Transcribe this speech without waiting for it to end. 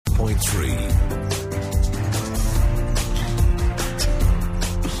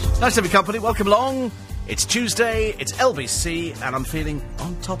106.3. Nice to have your company. Welcome along. It's Tuesday, it's LBC, and I'm feeling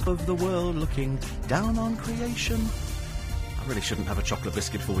on top of the world, looking down on creation. I really shouldn't have a chocolate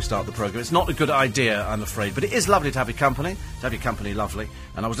biscuit before we start the programme. It's not a good idea, I'm afraid, but it is lovely to have your company. To have your company, lovely.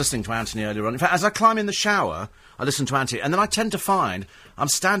 And I was listening to Anthony earlier on. In fact, as I climb in the shower, I listen to Anthony, and then I tend to find I'm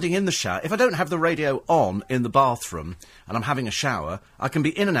standing in the shower. If I don't have the radio on in the bathroom and I'm having a shower, I can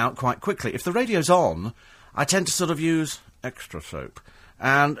be in and out quite quickly. If the radio's on, I tend to sort of use extra soap.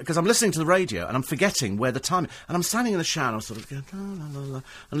 And because I'm listening to the radio and I'm forgetting where the time is. And I'm standing in the shower and I'm sort of going, la, la, la, la,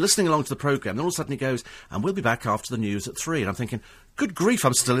 and listening along to the programme. Then all of a sudden he goes, and we'll be back after the news at 3. And I'm thinking, good grief,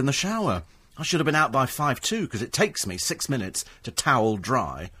 I'm still in the shower. I should have been out by 5 too, because it takes me 6 minutes to towel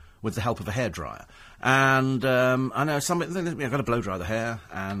dry with the help of a hairdryer. And I know I've got to blow dry the hair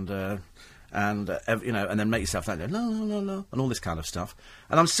and then make yourself that, la, la, la, la, and all this kind of stuff.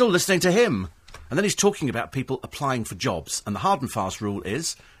 And I'm still listening to him. And then he's talking about people applying for jobs. And the hard and fast rule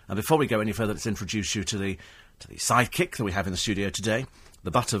is, and before we go any further, let's introduce you to the sidekick that we have in the studio today,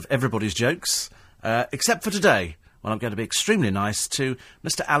 the butt of everybody's jokes, except for today, when I'm going to be extremely nice to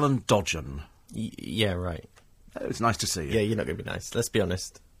Mr. Alan Dodgen. Yeah, right. Oh, it's nice to see you. Yeah, you're not going to be nice. Let's be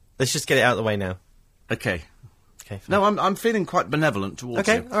honest. Let's just get it out of the way now. Okay. Okay, fine. No, I'm feeling quite benevolent towards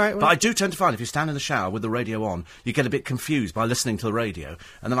you. Okay, all right. Well, but I do tend to find if you stand in the shower with the radio on, you get a bit confused by listening to the radio,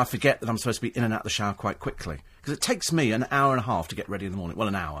 and then I forget that I'm supposed to be in and out of the shower quite quickly. Because it takes me an hour and a half to get ready in the morning. Well,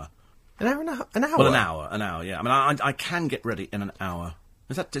 an hour. An hour and a half? An hour? Well, an hour, yeah. I mean, I can get ready in an hour.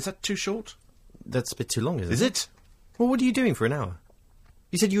 Is that too short? That's a bit too long, isn't it? Is it? Well, what are you doing for an hour?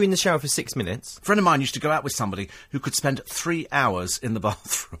 You said you were in the shower for 6 minutes. A friend of mine used to go out with somebody who could spend 3 hours in the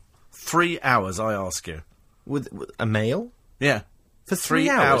bathroom. 3 hours, I ask you. With a male? Yeah. For 3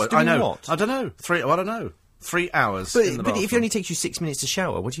 hours? I know. What? I don't know. I don't know. 3 hours in the bathroom. But if it only takes you 6 minutes to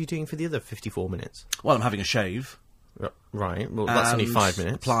shower, what are you doing for the other 54 minutes? Well, I'm having a shave. Right. Well, that's only 5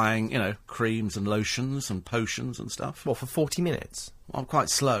 minutes. Applying, creams and lotions and potions and stuff. What, for 40 minutes? Well, I'm quite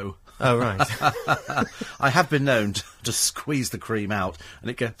slow. Oh, right. I have been known to squeeze the cream out and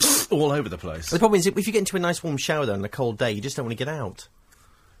it goes all over the place. The problem is, if you get into a nice warm shower, though, on a cold day, you just don't want to get out.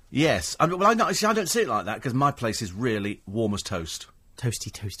 Yes. I don't see it like that because my place is really warm as toast. Toasty.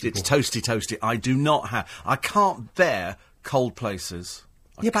 It's toasty. I can't bear cold places.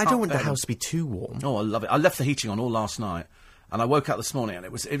 But I don't want the house to be too warm. Oh, I love it. I left the heating on all last night. And I woke up this morning and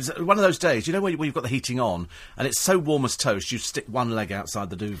it was one of those days, where you've got the heating on and it's so warm as toast, you stick one leg outside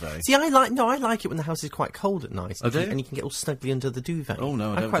the duvet. See, I like it when the house is quite cold at night. Oh, do you? And you can get all snugly under the duvet. Oh,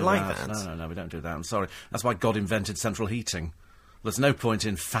 no, I quite like that. No, we don't do that. I'm sorry. That's why God invented central heating. There's no point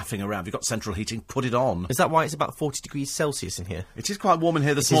in faffing around. If you've got central heating, put it on. Is that why it's about 40 degrees Celsius in here? It is quite warm in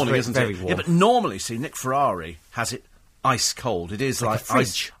here this morning, isn't it? Very warm. Yeah, but normally, see, Nick Ferrari has it ice cold. It is like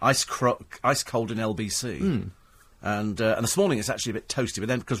ice cold in LBC. Mm. And this morning it's actually a bit toasty, but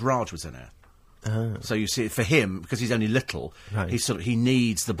then because Raj was in it. Oh. So you see, for him, because he's only little, right. he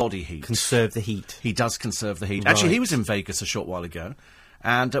needs the body heat. Conserve the heat. He does conserve the heat. Right. Actually, he was in Vegas a short while ago,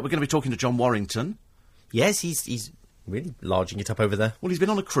 and we're going to be talking to John Warrington. Yes, he's really larging it up over there. Well, he's been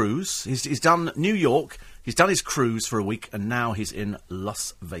on a cruise. He's done New York. He's done his cruise for a week, and now he's in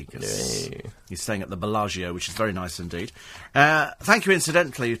Las Vegas. Yay. He's staying at the Bellagio, which is very nice indeed. Thank you,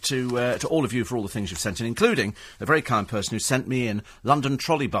 incidentally, to all of you for all the things you've sent in, including a very kind person who sent me in London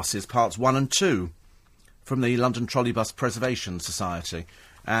Trolley Buses, Parts 1 and 2, from the London Trolley Bus Preservation Society.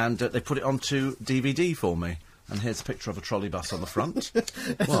 And they put it onto DVD for me. And here's a picture of a trolley bus on the front.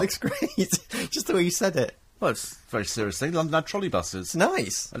 That looks great. Just the way you said it. Well, it's very seriously. London had trolley buses.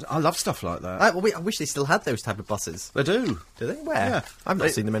 Nice. I love stuff like that. I wish they still had those type of buses. They do. Do they? Where? Yeah. I've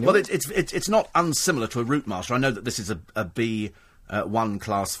not seen them anywhere. Well, it's not unsimilar to a Route Master. I know that this is a B1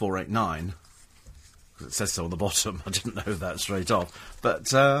 Class 489. It says so on the bottom. I didn't know that straight off.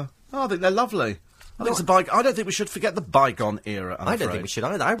 But I think they're lovely. I think it's a bygone. I don't think we should forget the bygone era. I don't think we should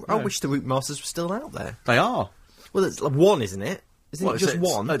either. I wish the Route Masters were still out there. They are. Well, it's one, isn't it? Isn't it just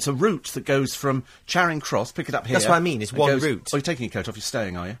one? No, it's a route that goes from Charing Cross, pick it up here. That's what I mean, it's one route. Oh, you're taking your coat off, you're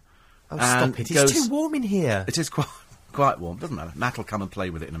staying, are you? Oh, stop it. It's too warm in here. It is quite warm. Doesn't matter. Matt will come and play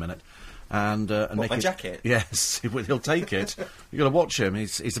with it in a minute. And make my it, jacket? Yes, he'll take it. You've got to watch him.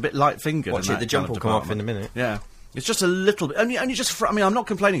 He's a bit light-fingered. Watch it, the jump will come off in a minute. Yeah. It's just a little bit. Only just. I mean, I'm not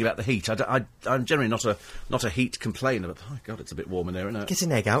complaining about the heat. I'm generally not a heat complainer. But oh God, it's a bit warm in there, isn't it? Get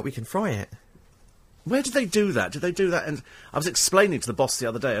an egg out. We can fry it. Where did they do that? Did they do that? And I was explaining to the boss the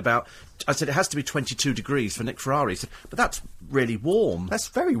other day about. I said it has to be 22 degrees for Nick Ferrari. He said, but that's really warm. That's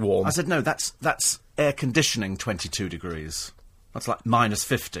very warm. I said no, that's air conditioning 22 degrees. That's like minus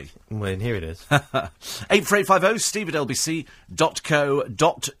 50. Well, here it is. 84850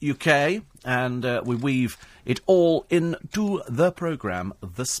 steve@lbc.co.uk, and we weave it all into the programme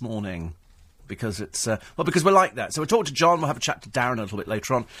this morning. Because it's, because we're like that. So we'll talk to John, we'll have a chat to Darren a little bit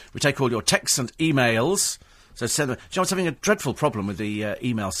later on. We take all your texts and emails. So send them. John's having a dreadful problem with the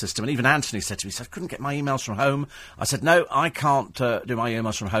email system, and even Anthony said to me, he said, I couldn't get my emails from home. I said, no, I can't do my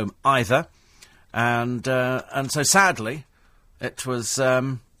emails from home either. And so sadly, it was,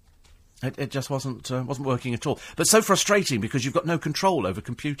 it just wasn't working at all. But so frustrating because you've got no control over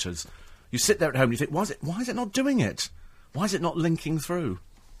computers. You sit there at home and you think, why is it not doing it? Why is it not linking through?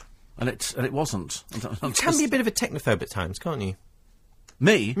 And it wasn't. You can be a bit of a technophobe at times, can't you?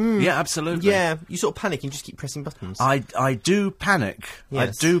 Me? Yeah, absolutely. Yeah, you sort of panic and just keep pressing buttons. I do panic.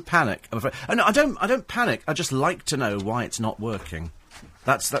 Yes. I do panic, I'm afraid. And I don't panic. I just like to know why it's not working.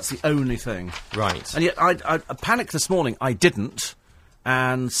 That's the only thing. Right. And yet I panicked this morning. I didn't.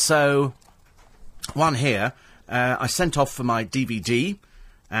 And so one here I sent off for my DVD,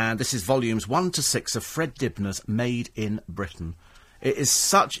 and this is volumes 1 to 6 of Fred Dibner's Made in Britain. It is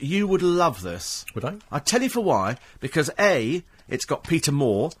such... You would love this. Would I? I'll tell you for why. Because, A, it's got Peter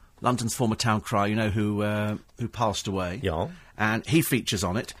Moore, London's former town crier, you know, who passed away. Yeah. And he features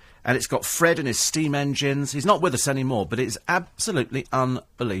on it. And it's got Fred and his steam engines. He's not with us anymore, but it's absolutely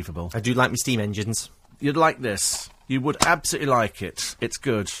unbelievable. I do like my steam engines. You'd like this. You would absolutely like it. It's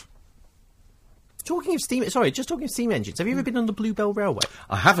good. Talking of steam engines, have you ever been on the Bluebell Railway?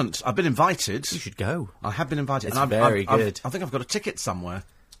 I haven't. I've been invited. You should go. I have been invited. It's and very good. I think I've got a ticket somewhere.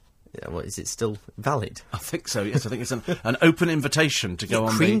 Yeah, well, is it still valid? I think so, yes. I think it's an open invitation to go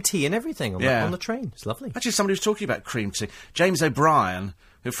on cream tea and everything on the train. It's lovely. Actually, somebody was talking about cream tea. James O'Brien,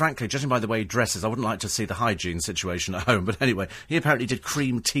 who, frankly, judging by the way he dresses, I wouldn't like to see the hygiene situation at home. But anyway, he apparently did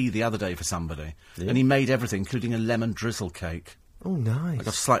cream tea the other day for somebody. Yeah. And he made everything, including a lemon drizzle cake. Oh, nice. I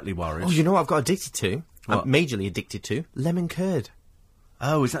got slightly worried. Oh, you know what I've got addicted to? What? I'm majorly addicted to? Lemon curd.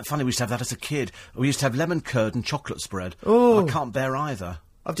 Oh, isn't that funny? We used to have that as a kid. We used to have lemon curd and chocolate spread. Oh. I can't bear either.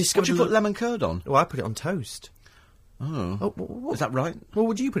 I've discovered... What do you put lemon curd on? Well, I put it on toast. Oh. What? Is that right? What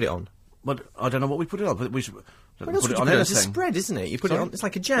would you put it on? Well, I don't know what we put it on, but we should... What else would you put it on? It's a spread, isn't it? You put it on... It's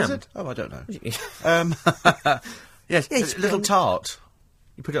like a jam. Is it? Oh, I don't know. Yes, yeah, it's a little tart.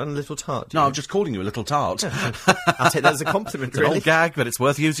 You put it on a little tart? No, I'm just calling you a little tart. I'll take that as a compliment, really. It's an old gag, but it's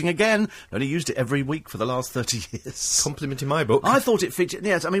worth using again. Only used it every week for the last 30 years. Compliment in my book. I thought it featured...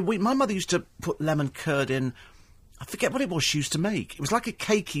 Yes, I mean, my mother used to put lemon curd in... I forget what it was she used to make. It was like a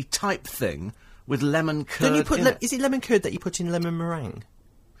cakey type thing with lemon curd. Then you put is it lemon curd that you put in lemon meringue?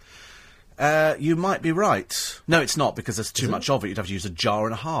 You might be right. No, it's not, because there's too much of it. You'd have to use a jar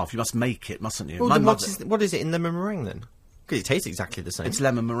and a half. You must make it, mustn't you? Well, what is it in lemon meringue, then? Because it tastes exactly the same. It's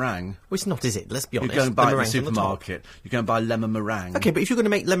lemon meringue. Well, it's not, is it? Let's be honest. You go and buy it in the supermarket. You go and buy lemon meringue. OK, but if you're going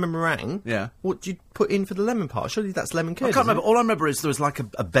to make lemon meringue... Yeah. What do you put in for the lemon part? Surely that's lemon curd, I can't remember. All I remember is there was like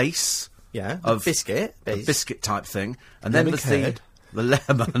a base... Yeah, of biscuit. A biscuit type thing. And lemon then the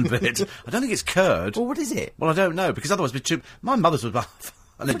lemon bit. I don't think it's curd. Well, what is it? Well, I don't know, because otherwise it'd be too... My mother's was about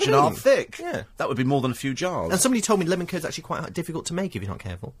an inch and a half thick. Yeah. That would be more than a few jars. And somebody told me lemon curd's actually quite difficult to make if you're not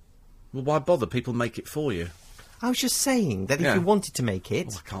careful. Well, why bother? People make it for you. I was just saying that if you wanted to make it...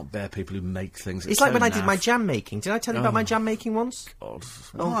 Oh, I can't bear people who make things. It's like when I did my jam making. Did I tell you about my jam making once? God.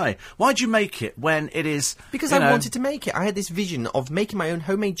 Why? Why'd you make it when it is... Because I wanted to make it. I had this vision of making my own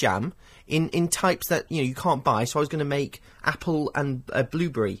homemade jam in types that, you can't buy. So I was going to make apple and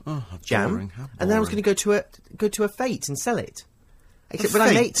blueberry jam. Boring. And then I was going to go to a fete and sell it. Except when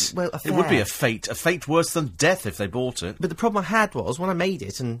I made... a fair. It would be a fate. A fate worse than death if they bought it. But the problem I had was, when I made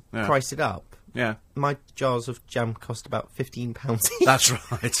it and priced it up, my jars of jam cost about £15 each. That's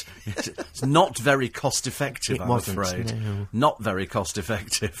right. It's not very cost-effective, I'm afraid. No. Not very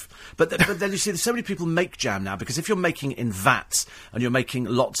cost-effective. But then you see, so many people make jam now, because if you're making in vats and you're making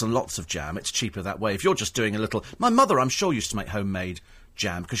lots and lots of jam, it's cheaper that way. If you're just doing a little... My mother, I'm sure, used to make homemade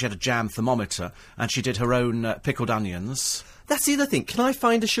jam, because she had a jam thermometer, and she did her own pickled onions. That's the other thing. Can I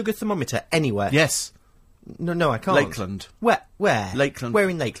find a sugar thermometer anywhere? Yes. No, I can't. Lakeland. Where? Lakeland. Where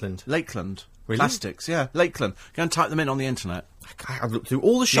in Lakeland? Lakeland. Really? Plastics, yeah. Lakeland. Go and type them in on the internet. I've looked through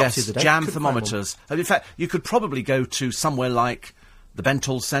all the shops the other day. Jam thermometers. In fact, you could probably go to somewhere like the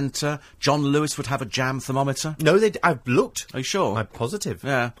Bentall Centre. John Lewis would have a jam thermometer. No, I've looked. Are you sure? I'm positive.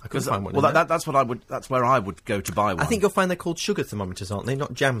 Yeah. I couldn't find one. Well, that's where I would go to buy one. I think you'll find they're called sugar thermometers, aren't they?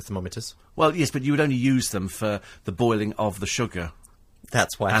 Not jam thermometers. Well, yes, but you would only use them for the boiling of the sugar.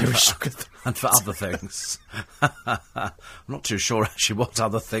 That's why and there are sugar. And for other things. I'm not too sure actually what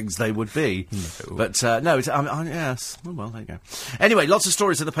other things they would be. No. But, no, yes. Oh, well, there you go. Anyway, lots of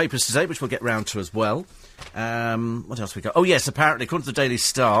stories in the papers today, which we'll get round to as well. What else we got? Oh, yes, apparently, according to the Daily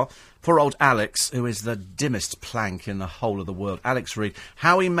Star, poor old Alex, who is the dimmest plank in the whole of the world, Alex Reid,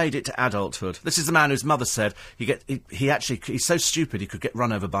 how he made it to adulthood. This is the man whose mother said he's so stupid he could get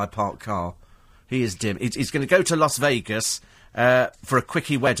run over by a parked car. He is dim. He's going to go to Las Vegas for a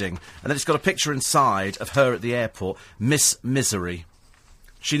quickie wedding, and then it's got a picture inside of her at the airport, Miss Misery.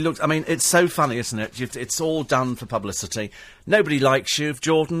 She looks... I mean, it's so funny, isn't it? It's all done for publicity. Nobody likes you,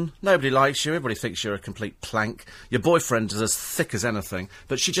 Jordan. Nobody likes you. Everybody thinks you're a complete plank. Your boyfriend is as thick as anything.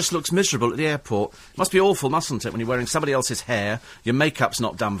 But she just looks miserable at the airport. It must be awful, mustn't it, when you're wearing somebody else's hair, your makeup's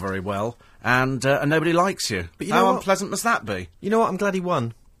not done very well, and nobody likes you. But you know How what? unpleasant must that be? You know what? I'm glad he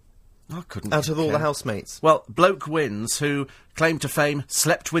won. I couldn't. Out of all care. the housemates. Well, bloke wins who, claim to fame,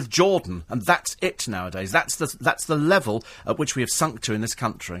 slept with Jordan, and that's it nowadays. That's the level at which we have sunk to in this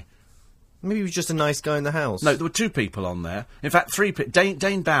country. Maybe he was just a nice guy in the house. No, there were 2 people on there. In fact, 3 people.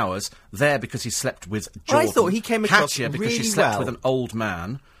 Dane Bowers, there because he slept with Jordan. I thought he came across Katya, because really she slept well. with an old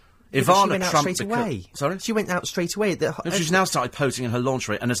man. Yeah, Ivana she went out Trump straight away. Sorry? She went out straight away. No, she's now started posing in her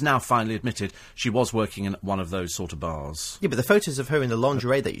lingerie and has now finally admitted she was working in one of those sort of bars. Yeah, but the photos of her in the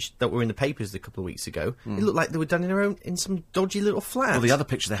lingerie that were in the papers a couple of weeks ago, it looked like they were done in some dodgy little flat. Well, the other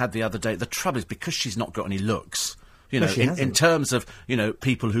picture they had the other day, the trouble is because she's not got any looks, you know, she in hasn't. terms of, you know,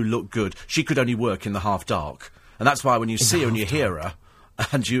 people who look good, she could only work in the half dark. And that's why when you see her and you hear her,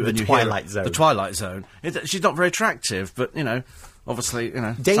 and you Twilight hear Zone. the Twilight Zone, she's not very attractive, but, you know, obviously, you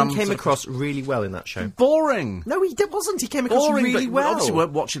know... Dane came across really well in that show. Boring! No, he wasn't. He came across Boring, really but well. we obviously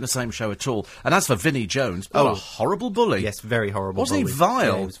weren't watching the same show at all. And as for Vinnie Jones, what a horrible bully. Yes, very horrible. Wasn't bully. he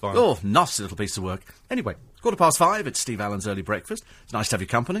vile? Yeah, he was vile. Oh, nasty little piece of work. Anyway, 5:15, it's Steve Allen's Early Breakfast. It's nice to have your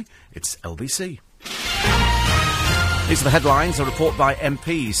company. It's LBC. These are the headlines. A report by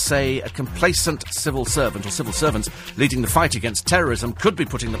MPs say a complacent civil servant or civil servants leading the fight against terrorism could be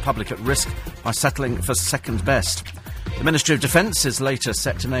putting the public at risk by settling for second best. The Ministry of Defence is later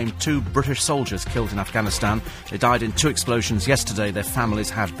set to name 2 British soldiers killed in Afghanistan. They died in 2 explosions yesterday. Their families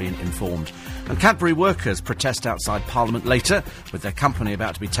have been informed. And Cadbury workers protest outside Parliament later, with their company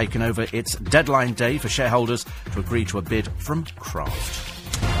about to be taken over. It's deadline day for shareholders to agree to a bid from Kraft.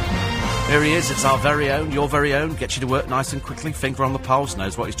 Here he is, it's our very own, your very own, gets you to work nice and quickly, finger on the pulse,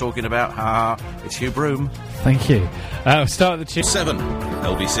 knows what he's talking about. It's Hugh Broom. Thank you. Start the tune. 7,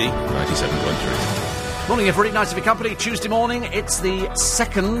 LBC 97.3. Morning, everybody, nice to be company. Tuesday morning, it's the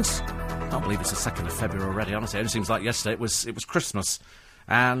 2nd. I can't believe it's the 2nd of February already, honestly. It only seems like yesterday it was Christmas.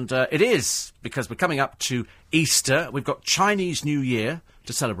 And it is, because we're coming up to Easter. We've got Chinese New Year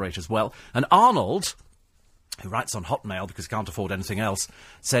to celebrate as well. And Arnold, who writes on Hotmail because he can't afford anything else,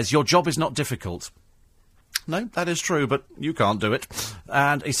 says, your job is not difficult. No, that is true, but you can't do it.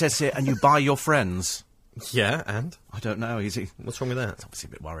 And he says here, and you buy your friends. Yeah, and? I don't know, is he? What's wrong with that? He's obviously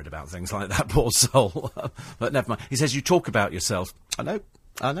a bit worried about things like that, poor soul. But never mind. He says, you talk about yourself. I know.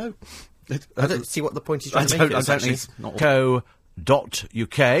 I don't see what the point he's trying to make.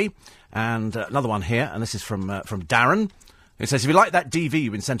 Co.uk. And another one here, and this is from Darren. It says, if you like that DV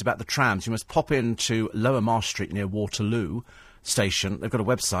you've been sent about the trams, you must pop into Lower Marsh Street near Waterloo Station. They've got a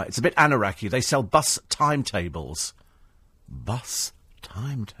website. It's a bit anarchy. They sell bus timetables. Bus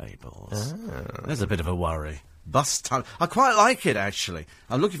timetables. There's a bit of a worry. Bus time. I quite like it, actually.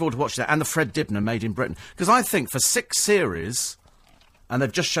 I'm looking forward to watching that. And the Fred Dibner Made in Britain. Because I think for 6 series, and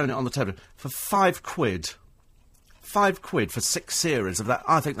they've just shown it on the table, for £5. £5 for 6 series of that.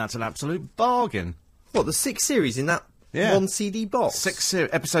 I think that's an absolute bargain. What, the 6 series in that one CD box? 6 series,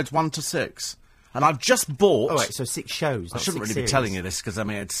 episodes 1 to 6. And I've just bought... Oh, right, so 6 shows, I shouldn't really be telling you this, because, I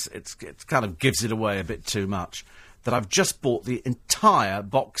mean, it kind of gives it away a bit too much. That I've just bought the entire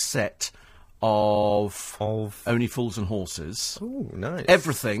box set of Only Fools and Horses. Oh, nice.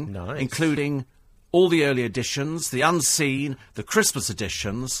 Everything, nice. Including all the early editions, the unseen, the Christmas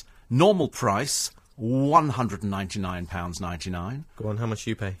editions, normal price... £199.99. Go on, how much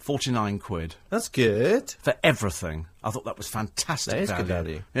do you pay? £49. That's good. For everything. I thought that was fantastic That is value. good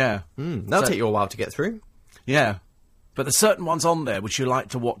value. Yeah. That'll take you a while to get through. Yeah. But there's certain ones on there which you like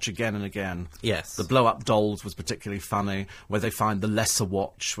to watch again and again. Yes. The Blow-Up Dolls was particularly funny, where they find the lesser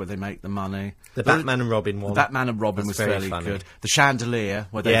watch, where they make the money. The Batman and Robin one. The Batman and Robin was fairly funny. good. The Chandelier,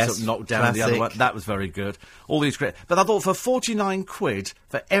 where they sort of knocked down the other one, that was very good. All these great... But I thought for £49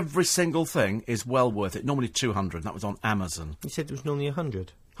 for every single thing is well worth it. Normally 200, that was on Amazon. You said it was normally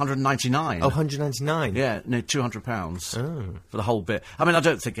 100. 199. Oh, 199. Yeah, no, £200 for the whole bit. I mean, I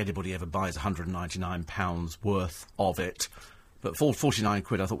don't think anybody ever buys £199 worth of it. But for 49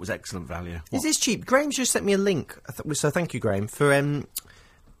 quid, I thought was excellent value. Is this cheap? Graham's just sent me a link, so thank you, Graham, for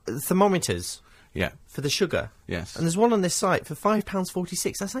thermometers. Yeah. For the sugar. Yes. And there's one on this site for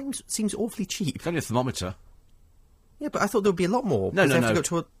 £5.46. That seems awfully cheap. It's only a thermometer. Yeah, but I thought there would be a lot more. No, they have no. to go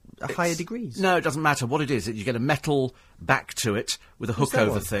to a higher degrees. No, it doesn't matter. What it is, you get a metal back to it with a hook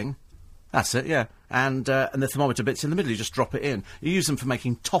over thing. That's it, yeah. And the thermometer bit's in the middle. You just drop it in. You use them for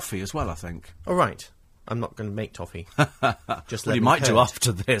making toffee as well, I think. Oh, right. I'm not going to make toffee. Just well, you might do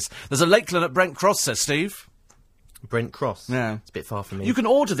after this. There's a Lakeland at Brent Cross, says Steve. Brent Cross? Yeah. It's a bit far from me. You can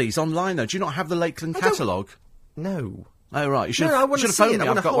order these online, though. Do you not have the Lakeland catalogue? No. Oh, right. You should I have want to phoned me. I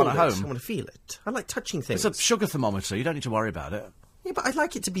want I've to got one hold at it. home. I want to feel it. I like touching things. It's a sugar thermometer. You don't need to worry about it. Yeah, but I'd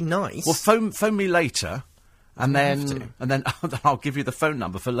like it to be nice. Well, phone me later. And then I'll give you the phone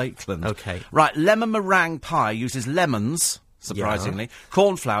number for Lakeland. Okay. Right, lemon meringue pie uses lemons, surprisingly,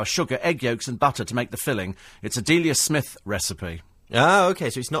 corn flour, sugar, egg yolks and butter to make the filling. It's a Delia Smith recipe. Oh, okay,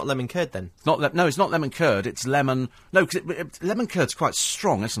 so it's not lemon curd then? It's not lemon curd, it's lemon... No, because lemon curd's quite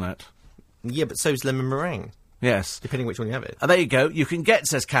strong, isn't it? Yeah, but so's lemon meringue. Yes. Depending which one you have it. There you go. You can get,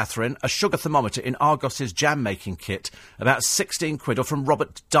 says Catherine, a sugar thermometer in Argos's jam-making kit, about 16 quid, or from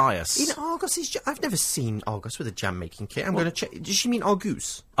Robert Dias. In Argos's I've never seen Argos with a jam-making kit. I'm going to check. Does she mean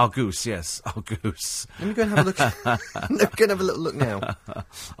Argus? Argus, yes. Argus. Let me go and have a look. Let me go and have a little look now.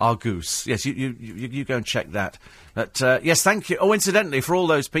 Argus. Yes, you go and check that. But, yes, thank you. Oh, incidentally, for all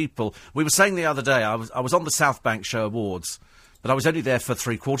those people, we were saying the other day, I was on the South Bank Show Awards, but I was only there for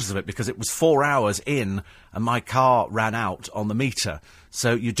 3/4 of it because it was 4 hours in and my car ran out on the meter.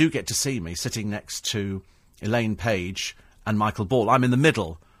 So you do get to see me sitting next to Elaine Page and Michael Ball. I'm in the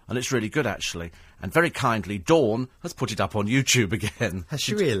middle, and it's really good, actually. And very kindly, Dawn has put it up on YouTube again. Has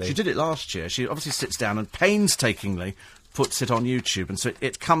she really? She did it last year. She obviously sits down and painstakingly puts it on YouTube, and so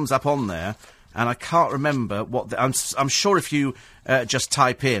it comes up on there, and I can't remember what... I'm sure if you just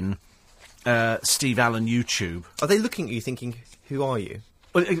type in Steve Allen YouTube... Are they looking at you thinking... Who are you?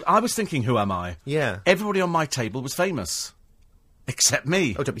 Well, I was thinking, who am I? Yeah. Everybody on my table was famous. Except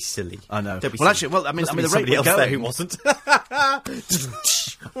me. Oh, don't be silly. I know. Don't be well, silly. actually, well, I mean, the rate somebody we're else going... there who wasn't.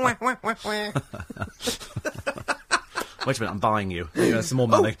 Wait a minute, I'm buying you. Some more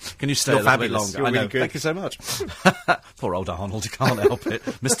money. Can you stay a little bit longer? You're I know. really good. Thank you so much. Poor old Arnold, he can't help it.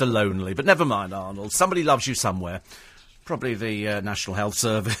 Mr. Lonely. But never mind, Arnold. Somebody loves you somewhere. Probably the National Health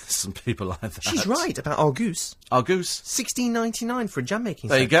Service and people like that. She's right about Argus. Argus? $16.99 for a jam making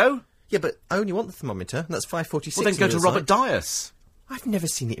There set. you go. Yeah, but I only want the thermometer, and that's $5.46. Well, then go to Robert Dias. I've never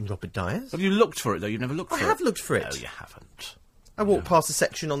seen it in Robert Dias. Have you looked for it, though? You've never looked for it? I have looked for it. No, you haven't. I walked past the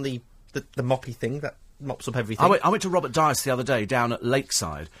section on the moppy thing that mops up everything. I went to Robert Dias the other day down at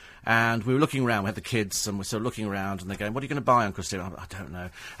Lakeside, and we were looking around. We had the kids, and we're sort of looking around, and they're going, "What are you going to buy, Uncle Steve?" I don't know.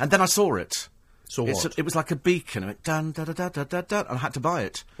 And then I saw it. Saw what? It was like a beacon. It went dun da da da da da da, and I had to buy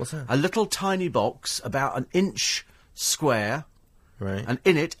it. What's that? A little tiny box, about an inch square. Right. And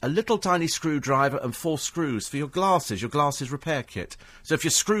in it, a little tiny screwdriver and 4 screws for your glasses repair kit. So if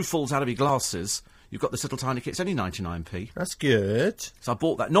your screw falls out of your glasses, you've got this little tiny kit. It's only 99p. That's good. So I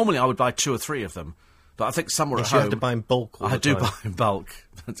bought that. Normally I would buy 2 or 3 of them, but I think some were at You home. have to buy in bulk all I the do time. buy in bulk.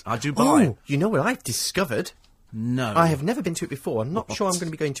 I do buy. Oh, you know what I've discovered? No. I have never been to it before. I'm not sure I'm going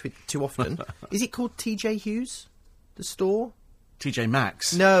to be going to it too often. Is it called TJ Hughes? The store? TJ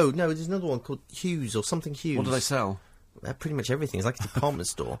Maxx. No, there's another one called Hughes or something Hughes. What do they sell? Pretty much everything. It's like a department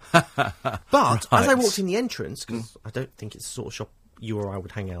store. But as I walked in the entrance, because I don't think it's the sort of shop you or I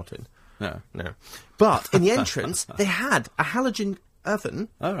would hang out in. No. But in the entrance, they had a halogen oven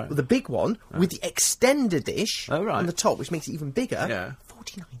with a big one with the extender dish on the top, which makes it even bigger. Yeah.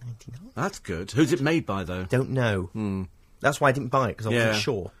 $49.99. That's good. Who's it made by, though? Don't know. That's why I didn't buy it, because I wasn't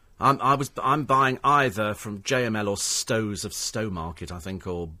sure. I'm buying either from JML or Stowe's of Stowmarket, I think,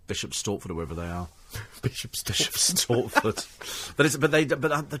 or Bishop Stortford, or wherever they are. Bishop Stortford.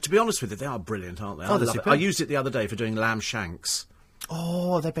 but to be honest with you, they are brilliant, aren't they? Oh, I they're love it. superb. I used it the other day for doing lamb shanks.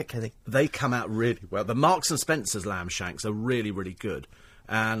 Oh, they bet Kelly. They come out really well. The Marks and Spencer's lamb shanks are really, really good.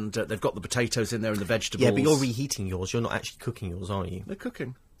 And they've got the potatoes in there and the vegetables. Yeah, but you're reheating yours. You're not actually cooking yours, are you? They're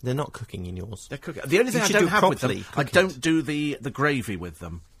cooking. They're not cooking in yours. They're cooking. The only thing I should don't do have with them, properly, I don't do the gravy with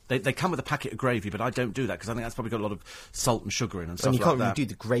them. They come with a packet of gravy, but I don't do that because I think that's probably got a lot of salt and sugar in and stuff And you like can't that. really do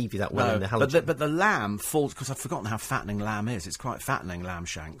the gravy that well in the halogen. But the lamb falls, because I've forgotten how fattening lamb is. It's quite fattening, lamb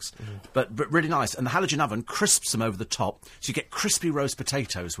shanks. But really nice. And the halogen oven crisps them over the top, so you get crispy roast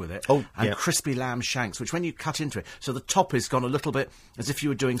potatoes with it. And crispy lamb shanks, which when you cut into it, so the top is gone a little bit as if you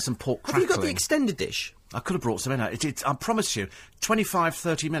were doing some pork crackling. Have you got the extended dish? I could have brought some in. I promise you, 25,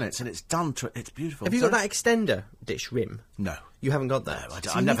 30 minutes, and it's done to it. It's beautiful. Have you got that extender dish rim? No. You haven't got that? No,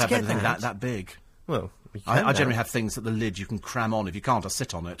 So I you never need have to get anything that big. Well, I generally have things at the lid you can cram on. If you can't, I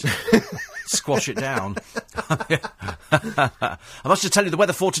sit on it. Squash it down. I must just tell you the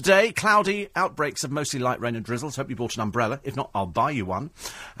weather for today. Cloudy, outbreaks of mostly light rain and drizzles. Hope you bought an umbrella. If not, I'll buy you one.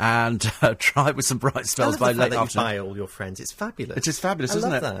 And try with some bright spells by late afternoon. You buy all your friends. It's fabulous. It is fabulous,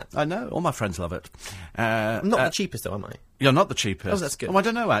 isn't it? I love that. I know. All my friends love it. I'm not the cheapest, though, am I? You're not the cheapest. Oh, that's good. Oh, I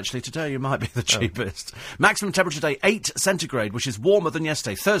don't know, actually. Today you might be the cheapest. Maximum temperature today, 8 centigrade, which is warmer than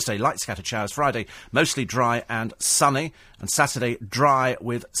yesterday. Thursday, light scattered showers. Friday, mostly dry and sunny. And Saturday, dry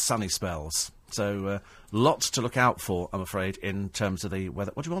with sunny spells. So, lots to look out for, I'm afraid, in terms of the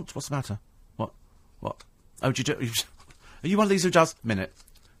weather. What do you want? What's the matter? What? Oh, do you do... Are you one of these who does... minute,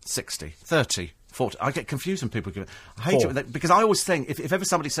 60, 30... 40. I get confused when people give it. I hate it because I always think if ever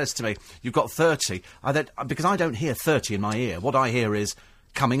somebody says to me, "You've got 30," because I don't hear 30 in my ear. What I hear is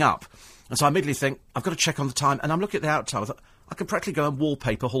coming up, and so I immediately think I've got to check on the time. And I'm looking at the out time. I thought I can practically go and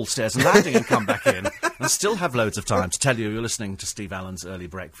wallpaper Hall Stairs and Landing and come back in, and still have loads of time to tell you you're listening to Steve Allen's Early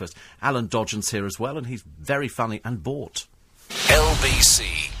Breakfast. Alan Dodgen's here as well, and he's very funny and bought.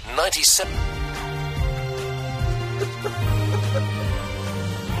 LBC 97.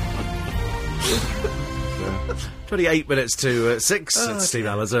 28 minutes to 6. It's Steve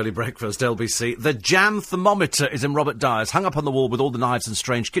Allen's Early Breakfast, LBC. The jam thermometer is in Robert Dyer's, hung up on the wall with all the knives and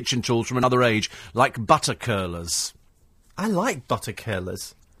strange kitchen tools from another age, like butter curlers. I like butter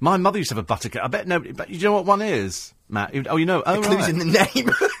curlers. My mother used to have a butter curler. I bet nobody... But you know what one is, Matt? Oh, you know? Oh, The clue's in the name.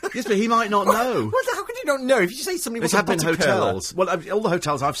 Yes, but he might not know. How could you not know? If you say somebody It's wants a happened in butter hotels. Well, all the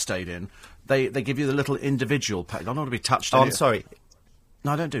hotels I've stayed in, they give you the little individual pack. I don't want to be touched. Oh, I'm sorry.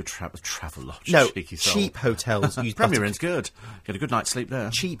 No, I don't do travel lodge. No, cheeky soul. cheap hotels use Premier Inn's good. Get a good night's sleep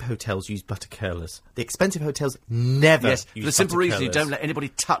there. Cheap hotels use butter curlers. The expensive hotels never Yes, use for the simple butter reason you curlers. don't let anybody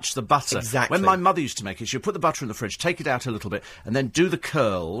touch the butter. Exactly. When my mother used to make it, she would put the butter in the fridge, take it out a little bit, and then do the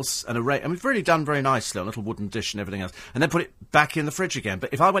curls and arrange. And we've really done very nicely on a little wooden dish and everything else, and then put it back in the fridge again.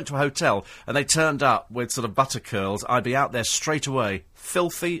 But if I went to a hotel and they turned up with sort of butter curls, I'd be out there straight away.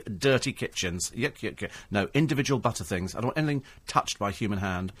 Filthy, dirty kitchens. Yuck, yuck, yuck. No, individual butter things. I don't want anything touched by human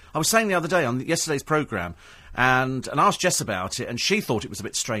hand. I was saying the other day on yesterday's programme, and asked Jess about it, and she thought it was a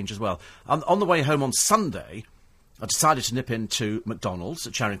bit strange as well. On the way home on Sunday, I decided to nip into McDonald's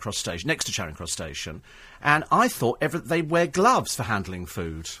at Charing Cross Station, next to Charing Cross Station, and I thought they wear gloves for handling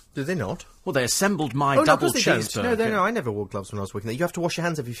food. Do they not? Well, they assembled my No, double of course they cheeseburger. don't. No, I never wore gloves when I was working there. You have to wash your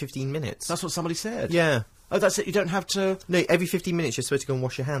hands every 15 minutes. That's what somebody said. Yeah. Oh, that's it. You don't have to... No, every 15 minutes you're supposed to go and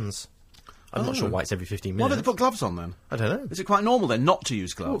wash your hands. I'm not sure why it's every 15 minutes. Why do they put gloves on, then? I don't know. Is it quite normal, then, not to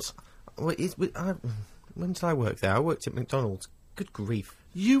use gloves? Well, when did I work there? I worked at McDonald's. Good grief.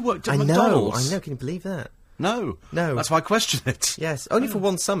 You worked at I McDonald's? know. Can you believe that? No. No. That's why I question it. Yes, only for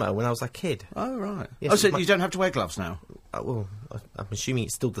one summer when I was a kid. Oh, right. Yes, Oh, so it might- you don't have to wear gloves now? Well, I'm assuming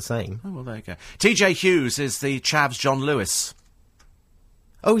it's still the same. Oh, well, there you go. TJ Hughes is the Chavs John Lewis.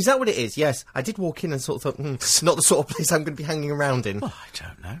 Oh, is that what it is? Yes. I did walk in and sort of thought, it's not the sort of place I'm going to be hanging around in. Well, I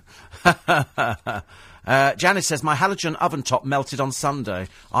don't know. Janice says, my halogen oven top melted on Sunday.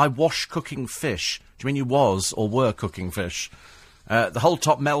 I wash cooking fish. Do you mean you was or were cooking fish? The whole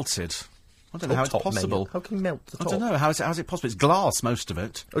top melted. I don't know how it's possible. How can you melt the top? I don't know. How is it possible? It's glass, most of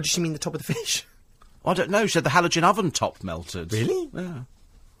it. Oh, does she mean the top of the fish? I don't know. She said the halogen oven top melted. Really? Yeah.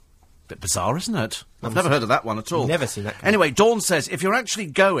 Bit bizarre, isn't it? I've never heard of that one at all. Never seen that kind. Anyway, Dawn says, if you're actually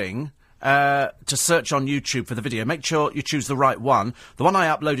going to search on YouTube for the video, make sure you choose the right one. The one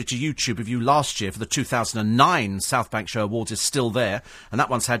I uploaded to YouTube of you last year for the 2009 South Bank Show Awards is still there, and that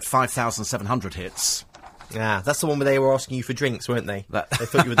one's had 5,700 hits. Yeah, that's the one where they were asking you for drinks, weren't they? They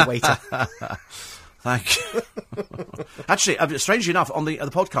thought you were the waiter. Thank you. Actually, strangely enough, on the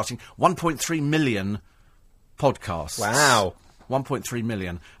podcasting, 1.3 million podcasts. Wow. 1.3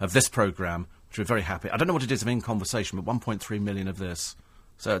 million of this programme, which we're very happy. I don't know what it is of In Conversation, but 1.3 million of this.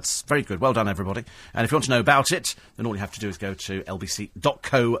 So it's very good. Well done, everybody. And if you want to know about it, then all you have to do is go to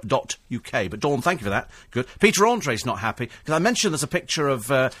lbc.co.uk. But Dawn, thank you for that. Good. Peter Andre's not happy, because I mentioned there's a picture of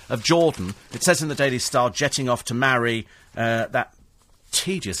Jordan. It says in the Daily Star, jetting off to marry that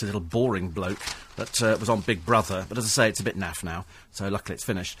tedious little boring bloke that was on Big Brother. But as I say, it's a bit naff now, so luckily it's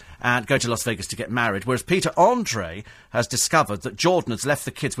finished. And go to Las Vegas to get married. Whereas Peter Andre has discovered that Jordan has left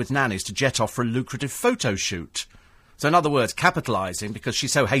the kids with nannies to jet off for a lucrative photo shoot. So in other words, capitalising because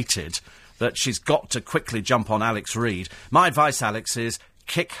she's so hated that she's got to quickly jump on Alex Reid. My advice, Alex, is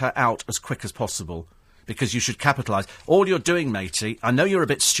kick her out as quick as possible, because you should capitalise. All you're doing, matey, I know you're a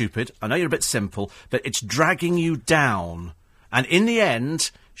bit stupid, I know you're a bit simple, but it's dragging you down. And in the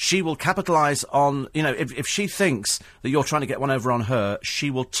end, she will capitalise on, if she thinks that you're trying to get one over on her,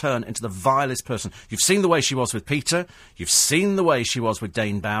 she will turn into the vilest person. You've seen the way she was with Peter, you've seen the way she was with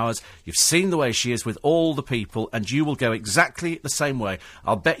Dane Bowers, you've seen the way she is with all the people, and you will go exactly the same way.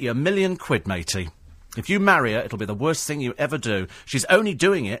 I'll bet you £1 million, matey. If you marry her, it'll be the worst thing you ever do. She's only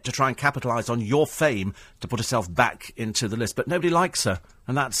doing it to try and capitalise on your fame to put herself back into the list. But nobody likes her,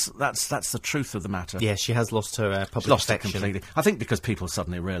 and that's the truth of the matter. Yeah, she has lost her public lost it affection. completely. I think because people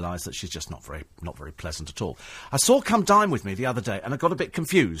suddenly realise that she's just not very pleasant at all. I saw Come Dine With Me the other day, and I got a bit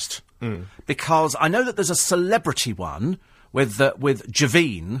confused because I know that there's a celebrity one with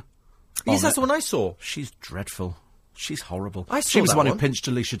Javine. Yes, that's the one I saw. She's dreadful. She's horrible. I saw she was that the one one. who pinched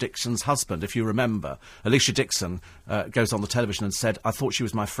Alicia Dixon's husband, if you remember. Alicia Dixon goes on the television and said, I thought she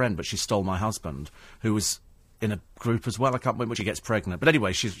was my friend, but she stole my husband, who was in a group as well. I can't remember when she gets pregnant. But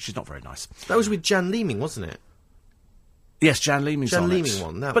anyway, she's not very nice. That was with Jan Leeming, wasn't it? Yes, Jan Leeming's on it. Leeming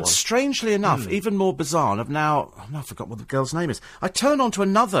one, that But one. strangely enough, even more bizarre, and I forgot what the girl's name is. I turn on to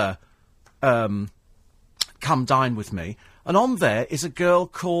another Come Dine With Me, and on there is a girl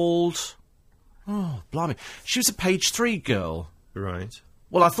called... Oh, blimey. She was a Page 3 girl. Right.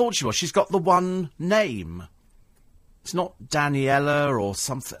 Well, I thought she was. She's got the one name. It's not Daniela or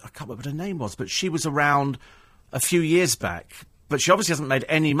something. I can't remember what her name was, but she was around a few years back. But she obviously hasn't made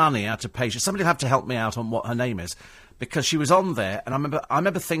any money out of Page. Somebody will have to help me out on what her name is, because she was on there, and I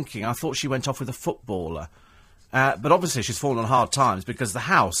remember thinking, I thought she went off with a footballer. But obviously she's fallen on hard times, because the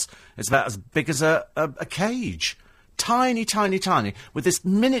house is about as big as a cage. Tiny, tiny, tiny, with this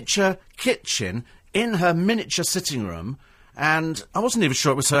miniature kitchen in her miniature sitting room, and I wasn't even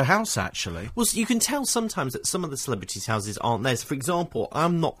sure it was her house, actually. Well, so you can tell sometimes that some of the celebrities' houses aren't theirs. For example,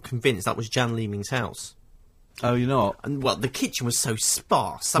 I'm not convinced that was Jan Leeming's house. Oh, you're not? And, well, the kitchen was so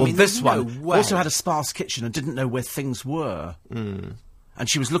sparse. I Well, mean, this there's one no way. also had a sparse kitchen and didn't know where things were. And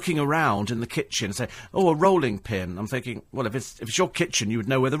she was looking around in the kitchen and saying, oh, a rolling pin. I'm thinking, well, if it's your kitchen, you would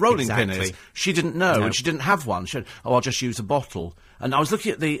know where the rolling pin is. Exactly. She didn't know, No. and she didn't have one. She said, oh, I'll just use a bottle. And I was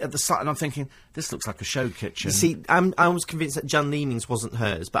looking at the site, and I'm thinking, this looks like a show kitchen. You see, I was convinced that Jan Leeming's wasn't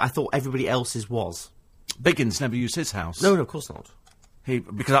hers, but I thought everybody else's was. Biggins never used his house. No, of course not.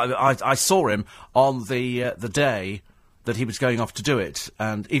 Because I saw him on the day that he was going off to do it,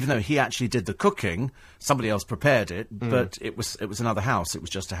 and even though he actually did the cooking, somebody else prepared it, but it was another house. It was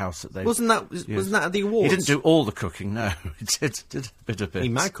just a house that they... Wasn't that at the awards? He didn't do all the cooking, no. He did a bit of it. He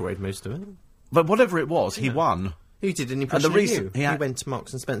microwaved most of it. But whatever it was, he won. Who did an impression And the reason of you? He went to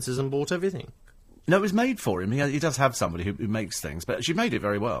Marks and Spencer's and bought everything. No, it was made for him. He does have somebody who makes things, but she made it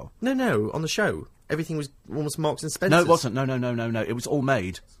very well. No, on the show. Everything was almost Marks and Spencer's. No, it wasn't. No. It was all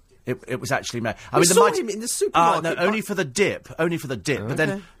made. It was actually made. We saw him in the supermarket. No, only for the dip. Only for the dip. But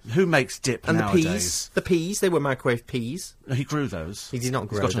then, who makes dip And nowadays? the peas, they were microwave peas. No, he grew those. He did not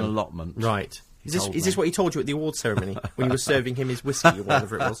grow He's got them. an allotment. Right. Is told this me. what he told you at the award ceremony when you were serving him his whiskey or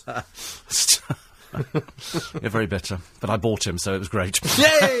whatever it was? You're very bitter. But I bought him, so it was great.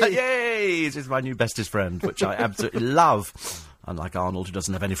 Yay! Yay! This is my new bestest friend, which I absolutely love. Unlike Arnold, who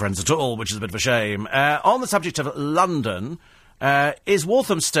doesn't have any friends at all, which is a bit of a shame. On the subject of London, is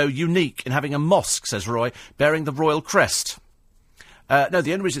Walthamstow unique in having a mosque, says Roy, bearing the royal crest? No,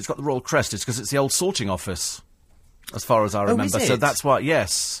 the only reason it's got the royal crest is because it's the old sorting office, as far as I remember. is So it? that's why,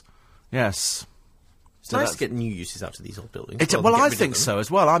 yes. It's So nice that's- to get new uses out of these old buildings. Well, rather than I get rid of think them. so as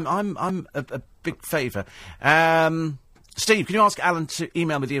well. I'm a big favour. Steve, can you ask Alan to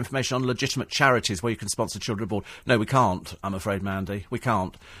email me the information on legitimate charities where you can sponsor children abroad? No, we can't, I'm afraid, Mandy. We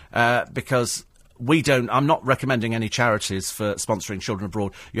can't. Because we don't... I'm not recommending any charities for sponsoring children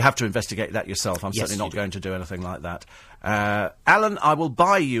abroad. You have to investigate that yourself. I'm Yes, certainly you not do. going to do anything like that. Alan, I will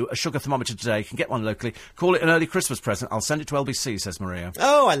buy you a sugar thermometer today. You can get one locally. Call it an early Christmas present. I'll send it to LBC, says Maria.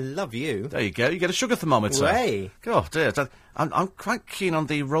 Oh, I love you. There you go. You get a sugar thermometer. Way. God, dear. I'm quite keen on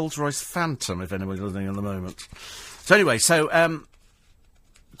the Rolls-Royce Phantom, if anybody's listening at the moment. So anyway,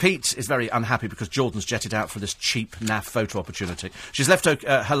 Pete is very unhappy because Jordan's jetted out for this cheap naff photo opportunity. She's left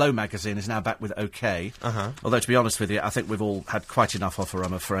Hello magazine, is now back with OK. Although, to be honest with you, I think we've all had quite enough of her,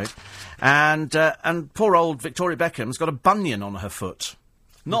 I'm afraid. And poor old Victoria Beckham's got a bunion on her foot.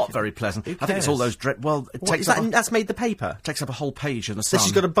 Not very pleasant. I think it's all those... It What, takes is up, that's made the paper. takes up a whole page in the So Sun.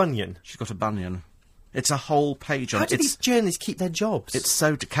 she's got a bunion. She's got a bunion. It's a whole page on How it. do these journalists keep their jobs? It's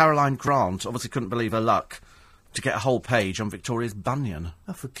so... Caroline Grant obviously couldn't believe her luck to get a whole page on Victoria's bunion.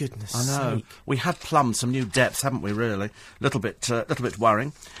 Oh, for goodness I know. sake. We have plumbed some new depths, haven't we, really? Little bit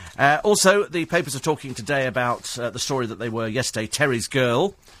worrying. Also, the papers are talking today about the story that they were yesterday, Terry's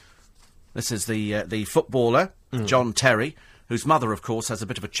girl. This is the footballer, John Terry, whose mother, of course, has a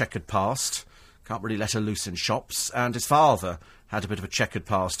bit of a checkered past, can't really let her loose in shops, and his father had a bit of a checkered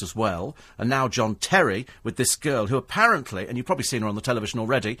past as well. And now John Terry, with this girl, who apparently, and you've probably seen her on the television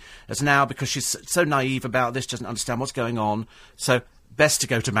already, has now, because she's so naive about this, doesn't understand what's going on, so best to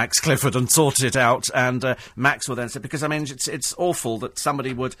go to Max Clifford and sort it out. And Max will then say, because, I mean, it's awful that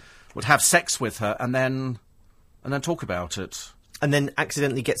somebody would have sex with her and then talk about it. And then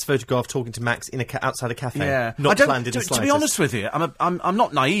accidentally gets photographed talking to Max in outside a cafe. Yeah, not planned in the slightest. To be honest with you, I'm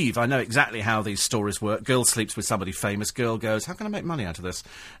not naive. I know exactly how these stories work. Girl sleeps with somebody famous. Girl goes, how can I make money out of this?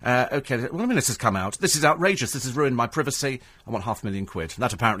 Okay, well, I mean, this has come out. This is outrageous. This has ruined my privacy. I want £500,000.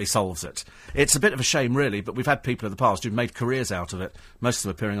 That apparently solves it. It's a bit of a shame, really, but we've had people in the past who've made careers out of it. Most of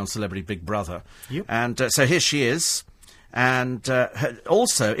them appearing on Celebrity Big Brother. Yep. And so here she is. And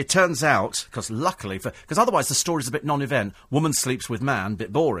also, it turns out, because luckily, because otherwise the story's a bit non-event, woman sleeps with man,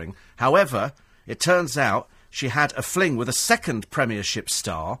 bit boring. However, it turns out she had a fling with a second Premiership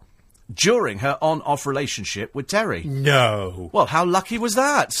star during her on-off relationship with Terry. No. Well, how lucky was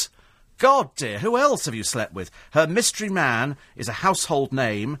that? God, dear, who else have you slept with? Her mystery man is a household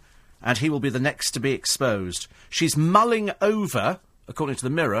name, and he will be the next to be exposed. She's mulling over, according to the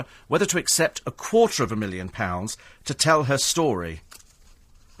Mirror, whether to accept £250,000 to tell her story.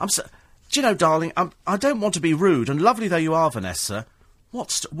 Do you know, darling, I don't want to be rude, and lovely though you are, Vanessa,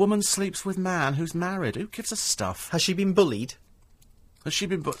 woman sleeps with man who's married? Who gives a stuff? Has she been bullied? Has she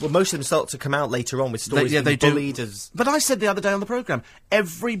been Well, most of them start to come out later on with stories they being do. bullied as... But I said the other day on the programme,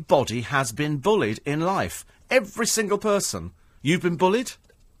 everybody has been bullied in life. Every single person. You've been bullied?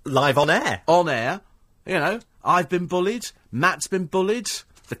 Live on air. On air. You know, I've been bullied. Matt's been bullied.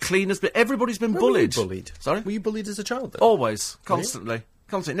 The cleaner's been... Everybody's been bullied. Were you bullied? Sorry? Were you bullied as a child, then? Always. Constantly.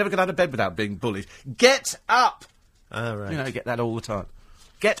 Constantly. Never get out of bed without being bullied. Get up! Oh, right. You know, you get that all the time.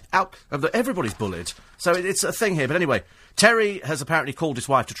 Get out of the... Everybody's bullied. So it's a thing here. But anyway, Terry has apparently called his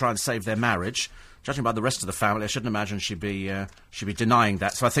wife to try and save their marriage. Judging by the rest of the family, I shouldn't imagine she'd be denying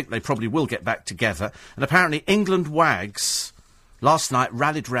that. So I think they probably will get back together. And apparently England wags last night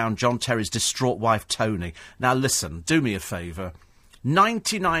rallied round John Terry's distraught wife, Tony. Now listen, do me a favour.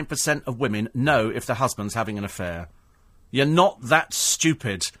 99% of women know if their husband's having an affair. You're not that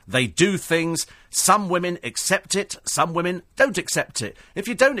stupid. They do things. Some women accept it, some women don't accept it. If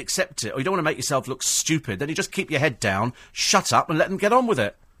you don't accept it, or you don't want to make yourself look stupid, then you just keep your head down, shut up and let them get on with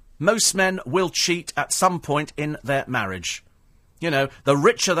it. Most men will cheat at some point in their marriage. You know, the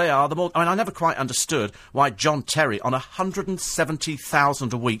richer they are, the more... I mean, I never quite understood why John Terry, on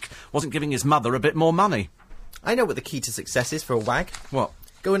 $170,000 a week, wasn't giving his mother a bit more money. I know what the key to success is for a wag. What?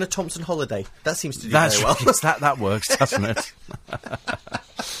 Go on a Thompson holiday. That seems to do very well. Yes, that works, doesn't it?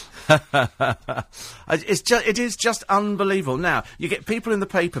 It is just unbelievable. Now, you get people in the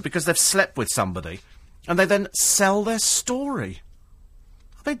paper because they've slept with somebody, and they then sell their story.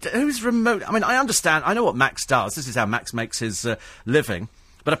 I mean, who's remote? I mean, I understand. I know what Max does. This is how Max makes his living.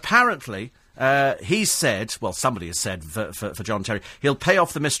 But apparently, he said, well, somebody has said for John Terry, he'll pay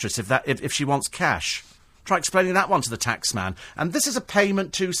off the mistress if she wants cash. Try explaining that one to the tax man. And this is a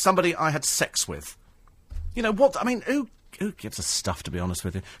payment to somebody I had sex with. You know what? I mean, who gives a stuff, to be honest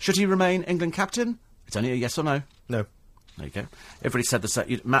with you? Should he remain England captain? It's only a yes or no. No. There you go. Everybody said the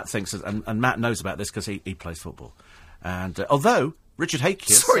same. Matt thinks, and Matt knows about this because he plays football. And although Richard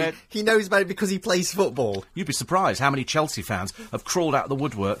Hakeis said... he knows about it because he plays football. You'd be surprised how many Chelsea fans have crawled out of the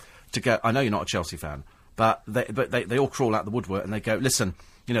woodwork to go... I know you're not a Chelsea fan, but they all crawl out of the woodwork and they go, listen,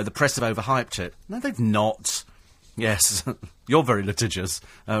 you know, the press have overhyped it. No, they've not. Yes, you're very litigious.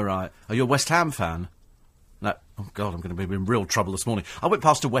 Oh, right. Are you a West Ham fan? No. Oh, God, I'm going to be in real trouble this morning. I went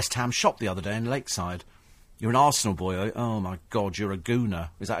past a West Ham shop the other day in Lakeside. You're an Arsenal boy. Oh, my God, you're a gooner.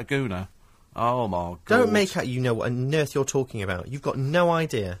 Is that a gooner? Oh, my God. Don't make out you know what on earth you're talking about. You've got no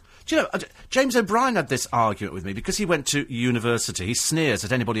idea. Do you know, James O'Brien had this argument with me because he went to university. He sneers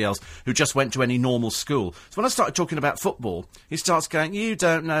at anybody else who just went to any normal school. So when I started talking about football, he starts going, you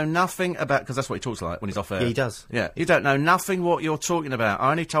don't know nothing about... Because that's what he talks like when he's off air. Yeah, he does. Yeah, you don't know nothing what you're talking about. I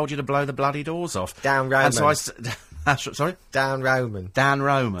only told you to blow the bloody doors off. Dan Roman. And so sorry? Dan Roman. Dan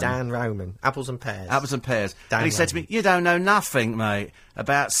Roman. Dan Roman. Apples and pears. Apples and pears. Dan and he said to me, you don't know nothing, mate,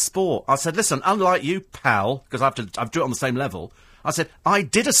 about sport. I said, listen, unlike you, pal, because I have to do it on the same level... I said, I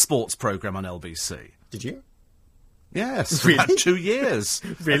did a sports programme on LBC. Did you? Yes. Really? For about 2 years.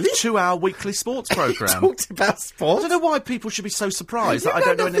 Really? A 2-hour weekly sports programme. Talked about sport? I don't know why people should be so surprised that I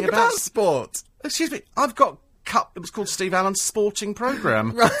don't know anything about sport. Excuse me, I've got it was called Steve Allen's sporting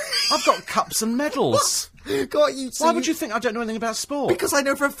programme. Right. I've got cups and medals. Why would you think I don't know anything about sport? Because I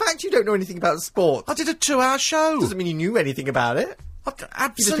know for a fact you don't know anything about sport. I did a 2-hour show. Doesn't mean you knew anything about it. I've You just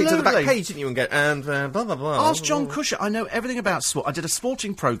absolutely. picked to the back page, didn't you, and go, and blah, blah, blah. Ask John Cusher. I know everything about sport. I did a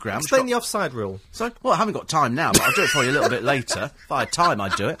sporting programme. Explain the offside rule. So, well, I haven't got time now, but I'll do it for you a little bit later. If I had time,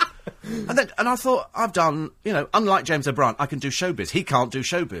 I'd do it. And I thought, I've done, unlike James O'Brien, I can do showbiz. He can't do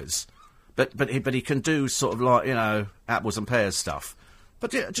showbiz. But he can do sort of like, apples and pears stuff.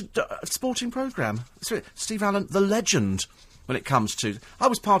 But yeah, a sporting programme. Steve Allen, the legend, when it comes to... I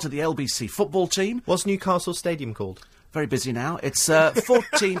was part of the LBC football team. What's Newcastle Stadium called? Very busy now. It's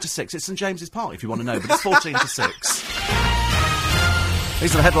 14 to 6. It's St James's Park, if you want to know, but it's 14 to 6.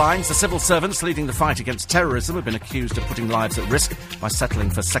 These are the headlines. The civil servants leading the fight against terrorism have been accused of putting lives at risk by settling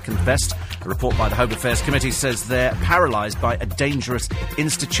for second best. A report by the Home Affairs Committee says they're paralysed by a dangerous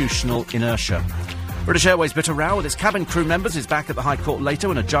institutional inertia. British Airways' bitter row with its cabin crew members is back at the High Court later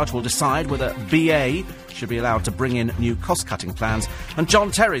when a judge will decide whether BA should be allowed to bring in new cost-cutting plans. And John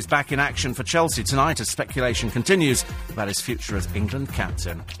Terry's back in action for Chelsea tonight as speculation continues about his future as England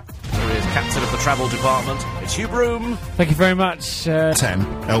captain. There he is, captain of the travel department. It's Hugh Broom. Thank you very much. 10,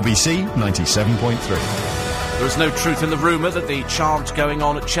 LBC 97.3. There is no truth in the rumour that the chant going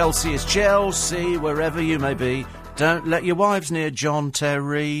on at Chelsea is Chelsea, wherever you may be. Don't let your wives near John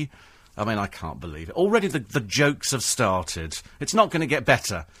Terry. I mean, I can't believe it. Already the jokes have started. It's not going to get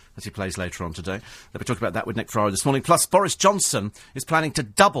better as he plays later on today. They'll be talking about that with Nick Ferrari this morning. Plus, Boris Johnson is planning to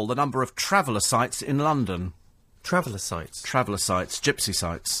double the number of traveller sites in London. Traveller sites? Traveller sites. Gypsy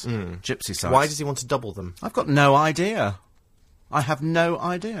sites. Gypsy sites. Why does he want to double them? I've got no idea. I have no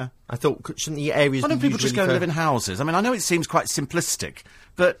idea. I thought, shouldn't the areas... Why don't people just go and live in houses? I mean, I know it seems quite simplistic,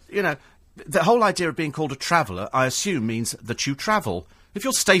 but, the whole idea of being called a traveller, I assume, means that you travel. If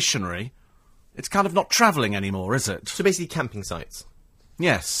you're stationary, it's kind of not travelling anymore, is it? So basically camping sites?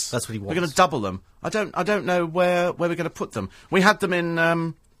 Yes. That's what he wants. We're going to double them. I don't know where we're going to put them. We had them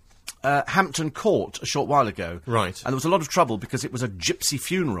in Hampton Court a short while ago. Right. And there was a lot of trouble because it was a gypsy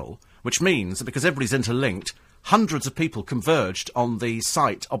funeral, which means that because everybody's interlinked, hundreds of people converged on the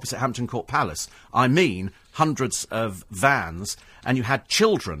site opposite Hampton Court Palace. I mean, hundreds of vans, and you had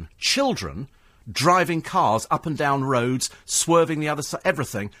children driving cars up and down roads, swerving the other side,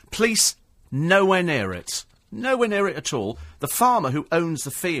 everything. Police, nowhere near it. Nowhere near it at all. The farmer who owns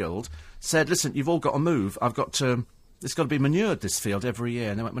the field said, listen, you've all got to move. It's got to be manured, this field, every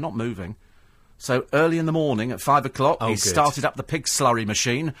year. And they went, we're not moving. So early in the morning, at 5 o'clock, he started up the pig slurry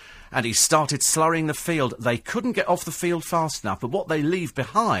machine, and he started slurrying the field. They couldn't get off the field fast enough, but what they leave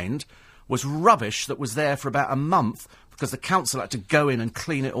behind was rubbish that was there for about a month, because the council had to go in and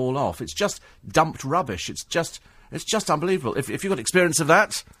clean it all off. It's just dumped rubbish. It's just unbelievable. If you've got experience of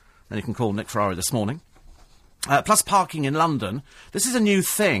that, then you can call Nick Ferrari this morning. Plus parking in London. This is a new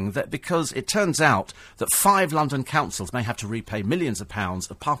thing because it turns out that 5 London councils may have to repay millions of pounds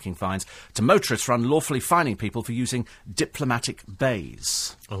of parking fines to motorists for unlawfully fining people for using diplomatic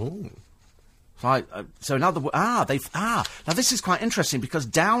bays. Oh. So in other words, now this is quite interesting because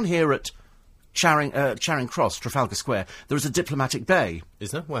down here at Charing Cross, Trafalgar Square, there is a diplomatic bay.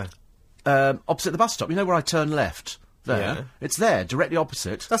 Is there? Where? Opposite the bus stop. You know where I turn left? There. Yeah. It's there, directly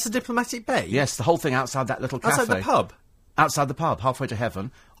opposite. That's a diplomatic bay? Yes, the whole thing outside that little cafe. Outside the pub? Outside the pub, halfway to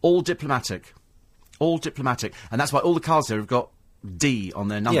heaven. All diplomatic. All diplomatic. And that's why all the cars there have got D on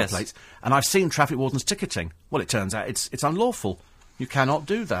their number plates. And I've seen traffic wardens ticketing. Well, it turns out it's unlawful. You cannot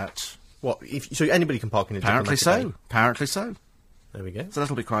do that. What? So anybody can park in a Apparently diplomatic bay? Apparently so. There we go. So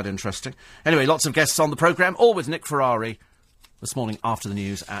that'll be quite interesting. Anyway, lots of guests on the programme, all with Nick Ferrari. This morning after the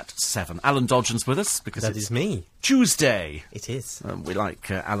news at 7. Alan Dodgen's with us because That is me. Tuesday. It is. We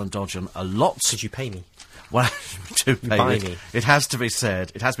like Alan Dodgen a lot. Could you pay me? Well, to pay buy me. me. It has to be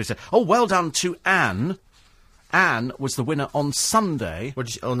said. It has to be said. Oh, well done to Anne. Anne was the winner on Sunday. What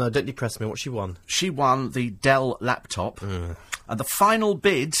did oh no, don't depress me. What she won? She won the Dell laptop. And the final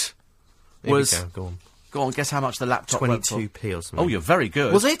bid was... Here we go. Go on, guess how much the laptop went for. 22p or something. Oh, you're very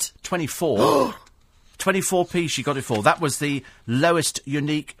good. Was it? 24. 24p she got it for. That was the lowest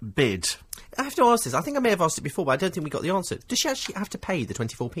unique bid. I have to ask this. I think I may have asked it before, but I don't think we got the answer. Does she actually have to pay the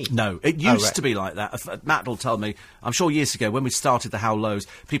 24p? No. It used to be like that. Matt will tell me, I'm sure years ago, when we started the How Lows,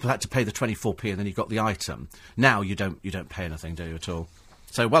 people had to pay the 24p and then you got the item. Now you don't pay anything, do you, at all?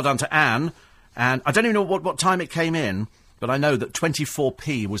 So well done to Anne. And I don't even know what time it came in, but I know that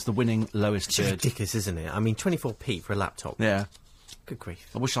 24p was the winning lowest bid. It's ridiculous, isn't it? I mean, 24p for a laptop. Yeah. Good grief.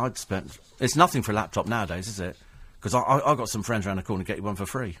 I wish I'd spent... It's nothing for a laptop nowadays, is it? Because I got some friends around the corner to get you one for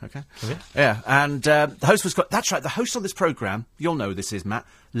free, OK? Okay. Yeah, and the host was... That's right, the host on this programme, you'll know who this is, Matt,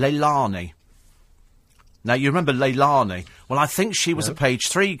 Leilani. Now, you remember Leilani? Well, I think she was a Page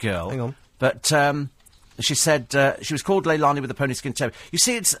 3 girl. Hang on. But She said she was called Leilani with the pony skin toe. You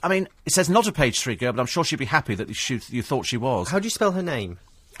see, it says not a page 3 girl, but I'm sure she'd be happy that you thought she was. How do you spell her name?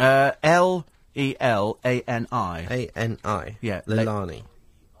 Leilani. A-N-I. Yeah. Leilani.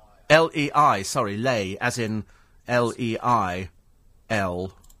 L-E-I, sorry, Lei, as in L-E-I-L.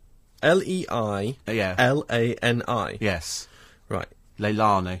 L-E-I. Yeah. L-A-N-I. Yes. Right.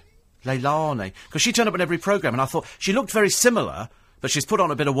 Leilani. Because she turned up in every programme, and I thought she looked very similar, but she's put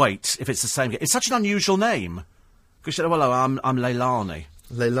on a bit of weight if it's the same. It's such an unusual name. Because she said, well, I'm Leilani.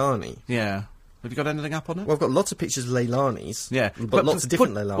 Leilani? Yeah. Have you got anything up on it? Well, I've got lots of pictures of Leilanis. Yeah. But lots of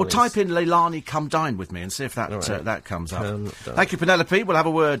different Leilanis. Well, type in Leilani, come dine with me, and see if that that comes up. Thank you, Penelope. We'll have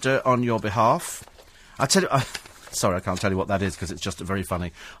a word on your behalf. I'll tell you... sorry, I can't tell you what that is, because it's just a very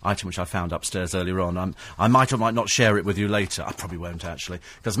funny item which I found upstairs earlier on. I might or might not share it with you later. I probably won't, actually.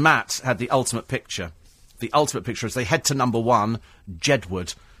 Because Matt had the ultimate picture. The ultimate picture is they head to number 1,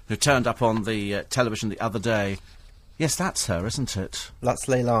 Jedward, who turned up on the television the other day. Yes, that's her, isn't it? That's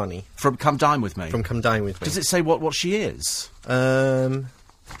Leilani. From Come Dine With Me. From Come Dine With Me. Does it say what she is? No,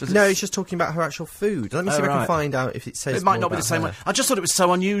 it's just talking about her actual food. Let me see if I can find out if it says It might more not be the about same her. one. I just thought it was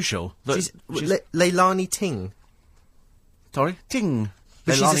so unusual. That She's Leilani Ting. Sorry? Ting.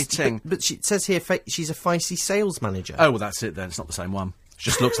 But Leilani Ting. But it says here she's a feisty sales manager. Oh, well, that's it then. It's not the same one. She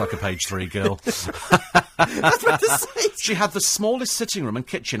just looks like a page 3 girl. That's what to say. She had the smallest sitting room and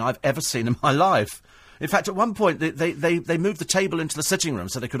kitchen I've ever seen in my life. In fact, at one point, they moved the table into the sitting room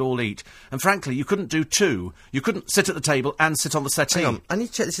so they could all eat. And frankly, you couldn't do 2. You couldn't sit at the table and sit on the settee. Hang on, I need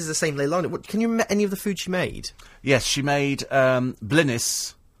to check this is the same Leilani. Can you remember any of the food she made? Yes, she made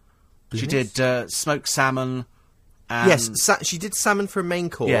blinis. She did smoked salmon. And Yes, she did salmon for a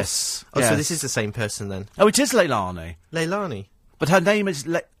main course. Yes. Oh, yes. so this is the same person then. Oh, it is Leilani. Leilani. But her name is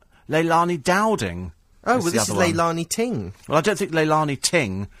Leilani Dowding. Oh, That's well, the this is other one. Leilani Ting. Well, I don't think Leilani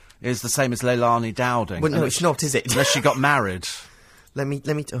Ting is the same as Leilani Dowding. Well, no, it's not, is it? Unless she got married. Let me.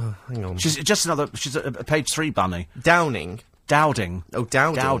 Oh, hang on. She's just another. She's a page 3 bunny. Downing. Dowding. Oh,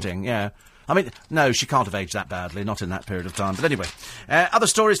 Dowding. Dowding. Yeah. I mean, no, she can't have aged that badly. Not in that period of time. But anyway, other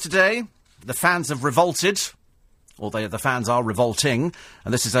stories today. The fans have revolted, or the fans are revolting,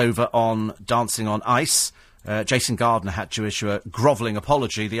 and this is over on Dancing on Ice. Jason Gardner had to issue a grovelling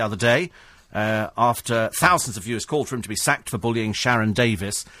apology the other day. After thousands of viewers called for him to be sacked for bullying Sharon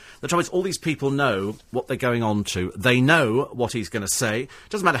Davis. The trouble is, all these people know what they're going on to. They know what he's going to say.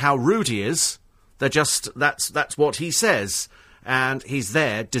 Doesn't matter how rude he is. They're just, that's what he says. And he's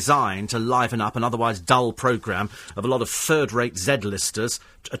there, designed to liven up an otherwise dull programme of a lot of third-rate Z-listers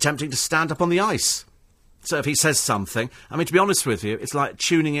attempting to stand up on the ice. So if he says something, I mean, to be honest with you, it's like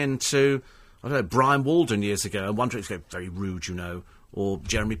tuning into, I don't know, Brian Walden years ago and wondering, it's very rude, you know, or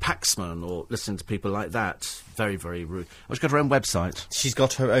Jeremy Paxman, or listening to people like that. Very, very rude. Oh, she's got her own website. She's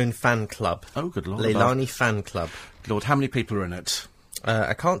got her own fan club. Oh, good Lord. Leilani Fan Club. Lord, how many people are in it?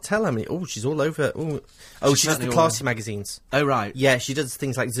 I can't tell how many. Oh, she's all over. Ooh. Oh, she does the classy magazines. Oh, right. Yeah, she does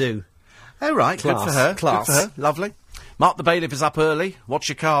things like Zoo. Oh, right. Class. Good for her. Class. Good for her. Lovely. Mark the bailiff is up early. Watch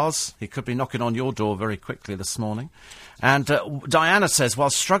your cars. He could be knocking on your door very quickly this morning. And Diana says, while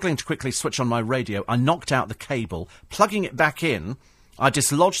struggling to quickly switch on my radio, I knocked out the cable. Plugging it back in, I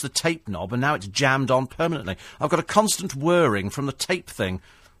dislodged the tape knob, and now it's jammed on permanently. I've got a constant whirring from the tape thing.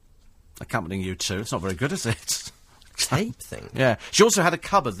 Accompanying you two. It's not very good, is it? Tape thing? Yeah. She also had a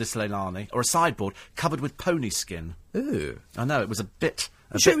cupboard, this Leilani, or a sideboard, covered with pony skin. Ooh. I know, it was a bit...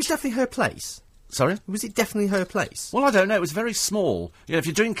 Sure, it was definitely her place. Sorry? Was it definitely her place? Well, I don't know. It was very small. You know, if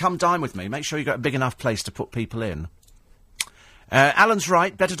you're doing Come Dine With Me, make sure you've got a big enough place to put people in. Alan's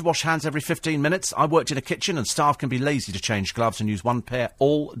right. Better to wash hands every 15 minutes. I worked in a kitchen and staff can be lazy to change gloves and use one pair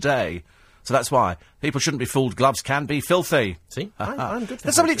all day. So that's why. People shouldn't be fooled. Gloves can be filthy. See? I'm good for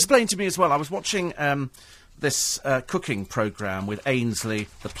Then somebody explained to me as well. I was watching this cooking programme with Ainsley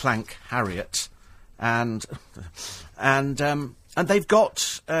the Plank Harriet, and they've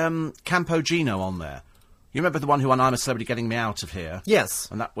got Campo Gino on there. You remember the one who won I'm a Celebrity Getting Me Out of Here? Yes.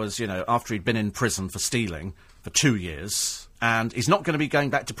 And that was, you know, after he'd been in prison for stealing for 2 years, and he's not going to be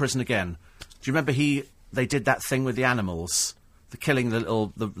going back to prison again. Do you remember they did that thing with the animals? The killing the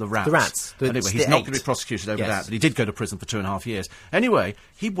rats. The rats. Anyway, he's not going to be prosecuted over that, but he did go to prison for 2.5 years. Anyway,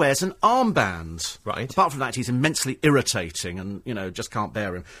 he wears an armband. Right. Apart from that, he's immensely irritating and, you know, just can't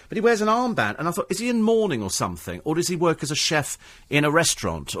bear him. But he wears an armband, and I thought, is he in mourning or something? Or does he work as a chef in a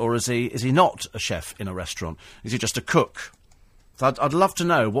restaurant? Or is he not a chef in a restaurant? Is he just a cook? So I'd love to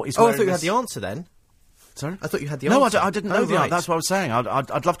know what he's wearing. I thought you had the answer then. Sorry? I thought you had the answer. answer. No, I didn't know the answer. That's what I was saying.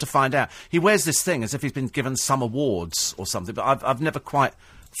 I'd love to find out. He wears this thing as if he's been given some awards or something, but I've never quite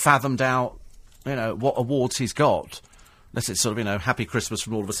fathomed out, you know, what awards he's got. Unless it's sort of, happy Christmas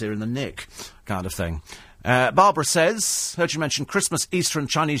from all of us here in the Nick kind of thing. Barbara says, heard you mention Christmas, Easter and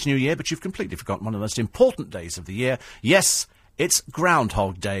Chinese New Year, but you've completely forgotten one of the most important days of the year. Yes, it's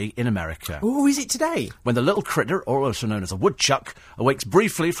Groundhog Day in America. Oh, is it today? When the little critter, or also known as a woodchuck, awakes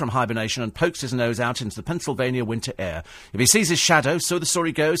briefly from hibernation and pokes his nose out into the Pennsylvania winter air. If he sees his shadow, so the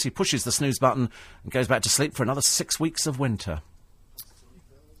story goes, he pushes the snooze button and goes back to sleep for another 6 weeks of winter.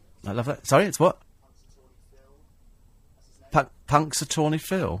 I love that. Sorry, it's what? Punxsutawney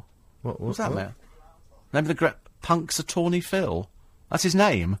Phil. What's that, mate? Name of the Punxsutawney Phil. That's his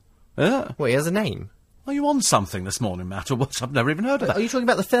name. Yeah. Well, he has a name. Are you on something this morning, Matt, or what? I've never even heard of that. Are you talking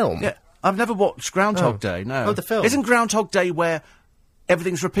about the film? Yeah. I've never watched Groundhog Day, no. Oh, the film. Isn't Groundhog Day where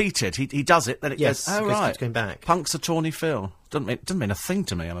everything's repeated? He does it, then it Yes, goes, oh, it goes- right. keeps going back. Punxsutawney Phil. Doesn't mean a thing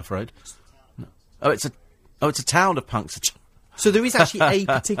to me, I'm afraid. No. Oh, it's a town of Punxsutawney. So there is actually a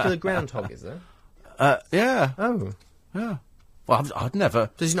particular groundhog, is there? Yeah. Oh. Yeah. Well, I'd never...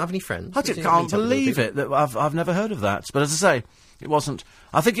 Does he not have any friends? I Does he can't meet up with believe people? it that I've never heard of that. But as I say, it wasn't.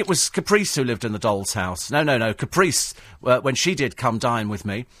 I think it was Caprice who lived in the doll's house. No. Caprice, when she did come dine with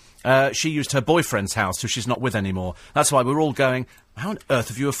me, she used her boyfriend's house, who she's not with anymore. That's why we were all going, how on earth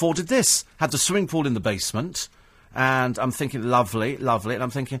have you afforded this? Had the swimming pool in the basement, and I'm thinking, lovely, and I'm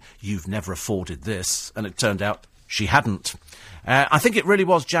thinking, you've never afforded this. And it turned out she hadn't. I think it really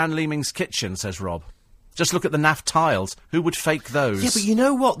was Jan Leeming's kitchen, says Rob. Just look at the naff tiles. Who would fake those? Yeah, but you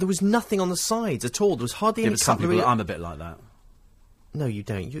know what? There was nothing on the sides at all. There was hardly any but some cutlery. people, I'm a bit like that. No, you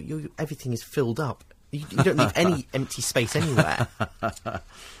don't. You everything is filled up. You don't leave any empty space anywhere.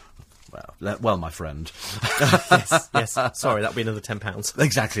 Well, my friend. Yes. Sorry, that'll be another £10.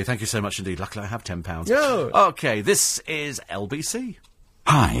 Exactly. Thank you so much indeed. Luckily, I have £10. No. Okay, this is LBC.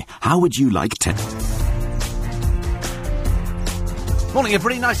 Hi, how would you like 10? Morning,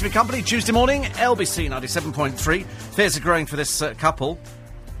 everybody. Nice to be company. Tuesday morning, LBC 97.3. Fears are growing for this couple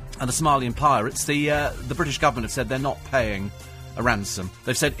and the Somalian pirates. The British government have said they're not paying a ransom.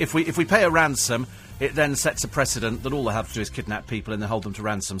 They've said if we pay a ransom, it then sets a precedent that all they have to do is kidnap people and then hold them to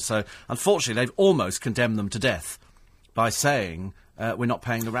ransom. So, unfortunately, they've almost condemned them to death by saying we're not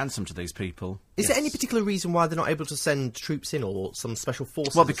paying the ransom to these people. Is there any particular reason why they're not able to send troops in or some special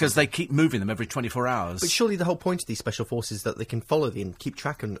forces? Well, because they keep moving them every 24 hours. But surely the whole point of these special forces is that they can follow them and keep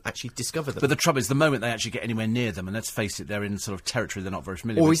track and actually discover them. But the trouble is, the moment they actually get anywhere near them, and let's face it, they're in sort of territory they're not very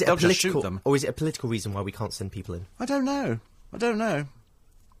familiar or with, is it they'll a just shoot political? them. Or is it a political reason why we can't send people in? I don't know.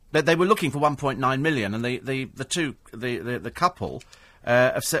 They were looking for 1.9 million, and the couple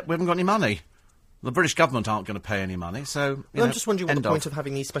have said we haven't got any money. The British government aren't going to pay any money, so... I'm just wondering what the point of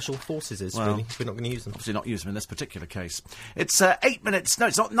having these special forces is, really, if we're not going to use them. Obviously not use them in this particular case. It's 8 minutes... No,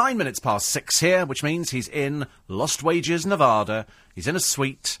 it's not 9 minutes past 6 here, which means he's in Lost Wages, Nevada. He's in a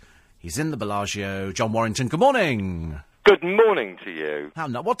suite. He's in the Bellagio. John Warrington, good morning. Good morning to you.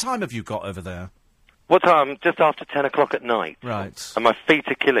 What time have you got over there? What time? Just after 10 o'clock at night. Right. And my feet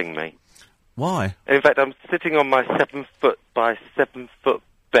are killing me. Why? In fact, I'm sitting on my 7 foot by 7 foot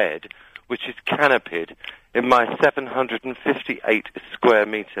bed, which is canopied in my 758 square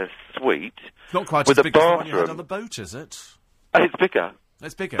metre suite. It's not quite with as a big as the one you had bathroom. on the boat, is it? It's bigger.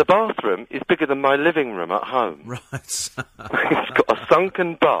 It's bigger. The bathroom is bigger than my living room at home. Right. It's got a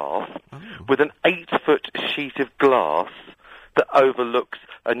sunken bath with an 8-foot sheet of glass that overlooks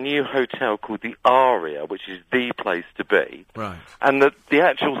a new hotel called the Aria, which is the place to be. Right. And the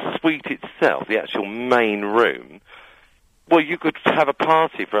actual suite itself, the actual main room, well, you could have a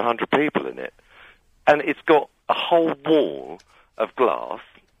party for 100 people in it. And it's got a whole wall of glass,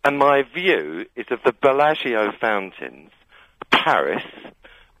 and my view is of the Bellagio fountains, Paris,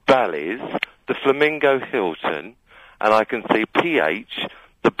 Bally's, the Flamingo Hilton, and I can see PH.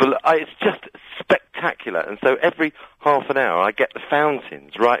 It's just spectacular, and so every half an hour I get the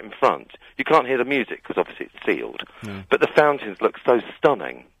fountains right in front. You can't hear the music because obviously it's sealed, but the fountains look so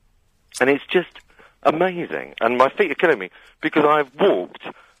stunning, and it's just amazing. And my feet are killing me because I've walked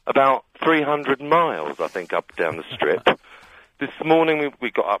about 300 miles, I think, up down the strip. This morning we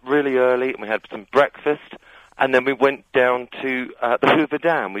got up really early and we had some breakfast, and then we went down to the Hoover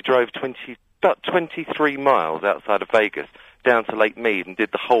Dam. We drove about 23 miles outside of Vegas down to Lake Mead and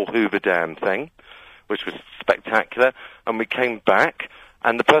did the whole Hoover Dam thing, which was spectacular. And we came back,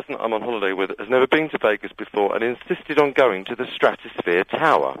 and the person that I'm on holiday with has never been to Vegas before and insisted on going to the Stratosphere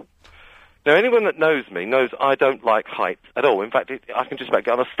Tower. Now, anyone that knows me knows I don't like heights at all. In fact, I can just about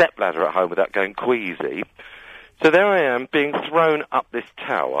get on a stepladder at home without going queasy. So there I am, being thrown up this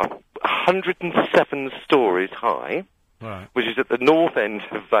tower, 107 stories high, Right. which is at the north end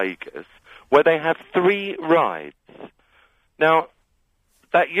of Vegas, where they have 3 rides. Now,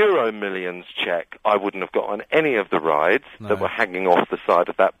 that Euro Millions check I wouldn't have got on any of the rides No. that were hanging off the side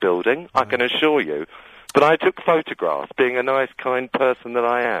of that building, I can assure you. But I took photographs, being a nice, kind person that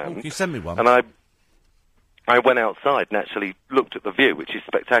I am. Can you send me one? And I went outside and actually looked at the view, which is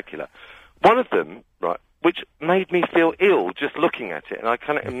spectacular. One of them, right, which made me feel ill just looking at it, and I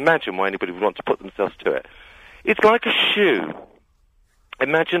cannot imagine why anybody would want to put themselves to it. It's like a shoe.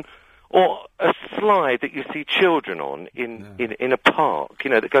 Imagine, or a slide that you see children on in a park,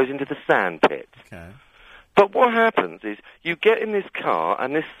 that goes into the sand pit. Okay. But what happens is you get in this car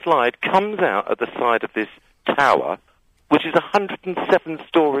and this slide comes out at the side of this tower, which is 107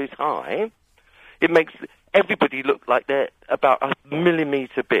 stories high. It makes everybody look like they're about a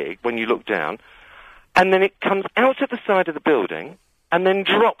millimetre big when you look down. And then it comes out at the side of the building and then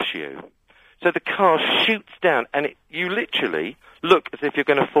drops you. So the car shoots down and you literally look as if you're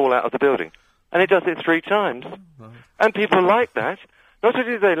going to fall out of the building. And it does it 3 times. And people like that. Not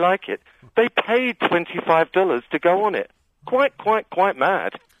only do they like it, they paid $25 to go on it. Quite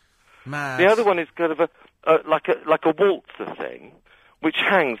mad. Mad. The other one is kind of like a waltzer thing, which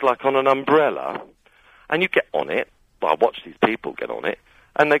hangs like on an umbrella, and you get on it. Well, I watch these people get on it,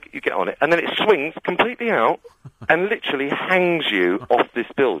 and you get on it, and then it swings completely out and literally hangs you off this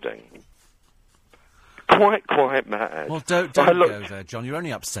building. Quite mad. Well, don't go there, John. You're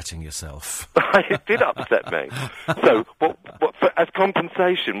only upsetting yourself. It did upset me. So, as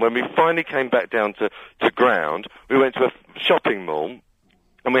compensation, when we finally came back down to ground, we went to a shopping mall,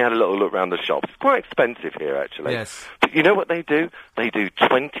 and we had a little look around the shops. It's quite expensive here, actually. Yes. But you know what they do? They do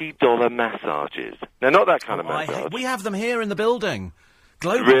 $20 massages. Now, not that kind of massage. We have them here in the building.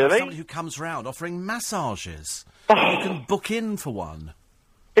 Global, Really? somebody who comes round offering massages. Oh. You can book in for one.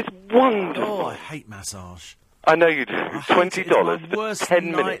 It's wonderful. Oh, I hate massage. I know you do. I hate $20 it. It's my for worst 10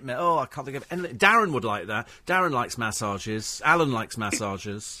 minutes. nightmare. Oh, I can't think of any. Darren would like that. Darren likes massages. Alan likes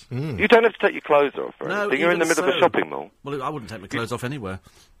massages. You don't have to take your clothes off or No, anything. You're in the even middle of a so. shopping mall. Well, I wouldn't take my clothes off anywhere.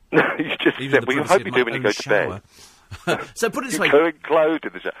 No, you just Even sit. the Well, you privacy hope of you my do when you own go to shower. bed. So put it this You're way. going clothed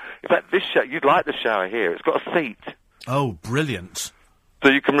in the shower. In fact, this shower, you'd like the shower here. It's got a seat. Oh, brilliant. So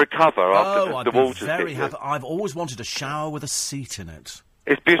you can recover after I'd the be water's very hit you. happy. I've always wanted a shower with a seat in it.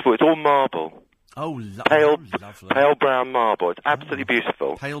 It's beautiful. It's all marble. Oh, Pale lovely. brown marble. It's absolutely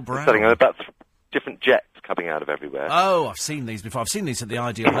beautiful. Pale It's brown. selling about different jets coming out of everywhere. Oh, I've seen these before. I've seen these at the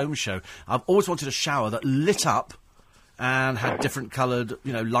Ideal Home Show. I've always wanted a shower that lit up and had different coloured,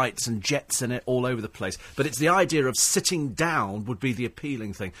 lights and jets in it all over the place. But it's the idea of sitting down would be the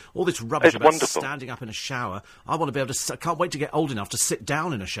appealing thing. All this rubbish It's about wonderful. standing up in a shower. I want to be able to... I can't wait to get old enough to sit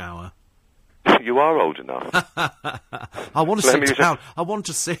down in a shower. You are old enough. I want to Let me sit just- down. I want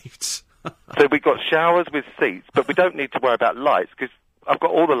a seat. So we've got showers with seats, but we don't need to worry about lights because I've got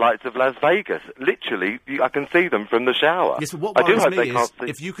all the lights of Las Vegas. Literally, I can see them from the shower. Yes, but what I do worries hope they me can't is see.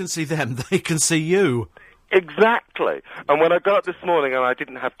 if you can see them, they can see you. Exactly. And when I got up this morning and I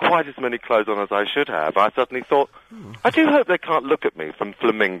didn't have quite as many clothes on as I should have, I suddenly thought, I do hope they can't look at me from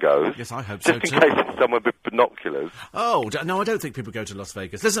flamingos. Yes, I hope just so in too. case it's someone with binoculars. Oh, no, I don't think people go to Las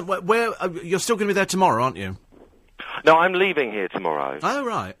Vegas. Listen, you're still going to be there tomorrow, aren't you? No, I'm leaving here tomorrow. Oh,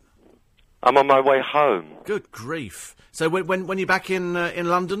 right. I'm on my way home. Good grief. So when you're back in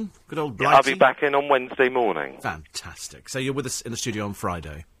London? Good old Blighty? I'll be back in on Wednesday morning. Fantastic. So you're with us in the studio on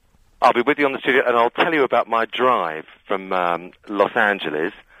Friday? I'll be with you on the studio, and I'll tell you about my drive from Los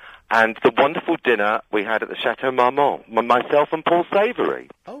Angeles and the wonderful dinner we had at the Chateau Marmont, myself and Paul Savoury.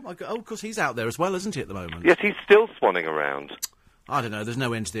 Oh, my God. Oh, of course, he's out there as well, isn't he, at the moment? Yes, he's still swanning around. I don't know. There's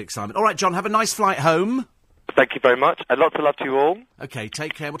no end to the excitement. All right, John, have a nice flight home. Thank you very much, and lots of love to you all. OK,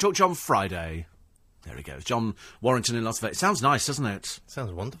 take care. We'll talk to you on Friday. There he goes. John Warrington in Las Vegas. Sounds nice, doesn't it?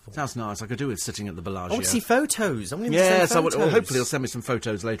 Sounds wonderful. Sounds nice. I could do with sitting at the Bellagio. I want to see photos. I want him to Yes, send well, photos. hopefully he'll send me some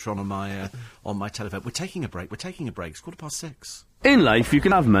photos later on my telephone. We're taking a break. It's 6:15. In life, you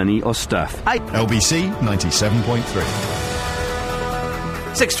can have money or stuff. LBC 97.3.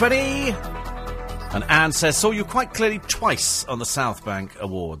 6:20. And Anne says, saw you quite clearly twice on the South Bank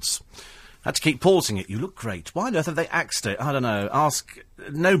Awards. Had to keep pausing it. You look great. Why on earth have they axed it? I don't know.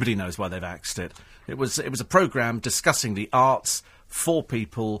 Nobody knows why they've axed it. It was a programme discussing the arts for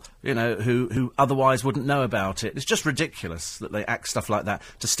people, who otherwise wouldn't know about it. It's just ridiculous that they act stuff like that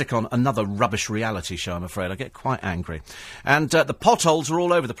to stick on another rubbish reality show, I'm afraid. I get quite angry. And the potholes are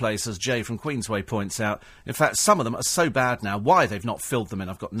all over the place, as Jay from Queensway points out. In fact, some of them are so bad now. Why they've not filled them in,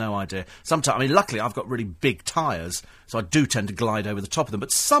 I've got no idea. Sometimes, luckily I've got really big tyres, so I do tend to glide over the top of them.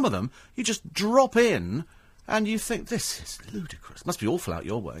 But some of them, you just drop in, and you think, this is ludicrous. Must be awful out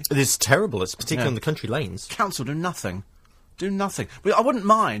your way. It is terrible. It's particularly on the country lanes. Council do nothing. Do nothing. I wouldn't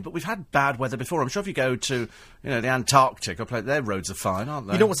mind, but we've had bad weather before. I'm sure if you go to, the Antarctic or their roads are fine, aren't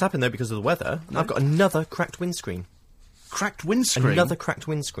they? You know what's happened, though, because of the weather? No. I've got another cracked windscreen. Cracked windscreen? Another cracked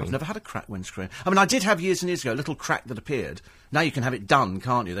windscreen. I've never had a cracked windscreen. I mean, I did have years and years ago a little crack that appeared. Now you can have it done,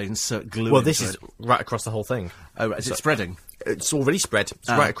 can't you? They insert glue Well, this is right across the whole thing. Oh, right. Is it spreading? It's already spread. It's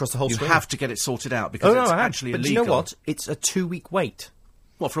right across the whole screen. You have to get it sorted out because it's actually illegal. But do you know what? It's a 2-week wait.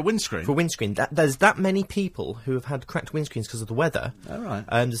 What, for a windscreen? For a windscreen. There's that many people who have had cracked windscreens because of the weather. Oh, right.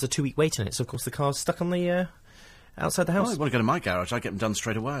 There's a 2-week wait on it, so of course the car's stuck on the outside the house. Oh, you want to go to my garage? I get them done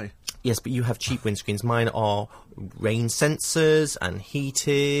straight away. Yes, but you have cheap windscreens. Mine are rain sensors and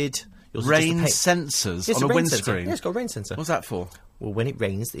heated. Rain sensors Yes, on a windscreen? Sensor. Yeah, it's got a rain sensor. What's that for? Well, when it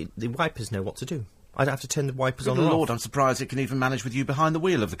rains, the wipers know what to do. I don't have to turn the wipers on Good and Lord, off. I'm surprised it can even manage with you behind the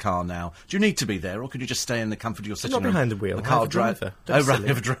wheel of the car now. Do you need to be there, or can you just stay in the comfort of your sitting room? Not behind the wheel. The car driver. Oh, right, you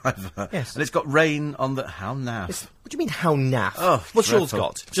have a driver. Yes. And it's got rain on the... How naff. What do you mean, how naff? Oh, what's yours dreadful.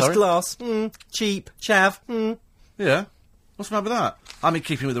 got? Just Sorry? glass. Cheap. Chav. Yeah. What's the matter with that? I'm in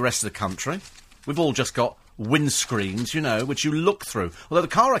keeping with the rest of the country. We've all just got windscreens, which you look through. Although the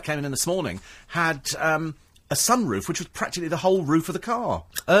car I came in this morning had a sunroof, which was practically the whole roof of the car.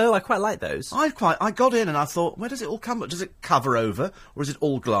 Oh, I quite like those. I got in and I thought, where does it all come? Does it cover over, or is it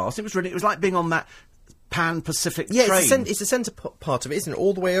all glass? It was like being on that Pan-Pacific train. It's the centre part of it, isn't it?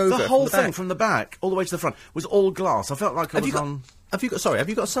 All the way over. The whole from the thing back. from the back all the way to the front was all glass. I felt like Have you got a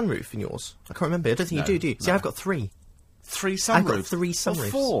sunroof in yours? I can't remember. I don't think you do you? See, I've got 3. 3 sunroofs? I've got 3 sunroofs.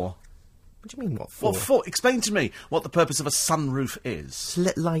 Or 4? What do you mean, what, 4? What, 4? Explain to me what the purpose of a sunroof is. To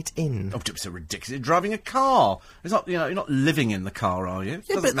let light in. Oh, it's so ridiculous. You're driving a car. It's not, you're not living in the car, are you?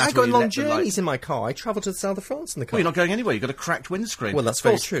 Yeah, but I go on long journeys in my car. I travel to the south of France in the car. Well, you're not going anywhere. You've got a cracked windscreen. Well, that's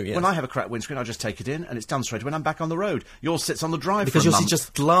Of course, very true, yes. When I have a cracked windscreen, I just take it in and it's done straight when I'm back on the road. Yours sits on the drive because for a yours month. is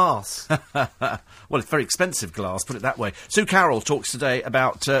just glass. Well, it's very expensive glass, put it that way. Sue Carroll talks today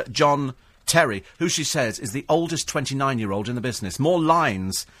about John Terry, who she says is the oldest 29-year-old in the business. More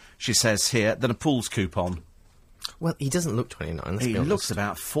lines, she says here, than a Pools coupon. Well, he doesn't look 29, let's He be honest. looks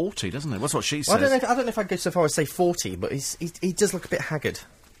about 40, doesn't he? That's what she says. Well, I don't know if I'd go so far as say 40, but he does look a bit haggard.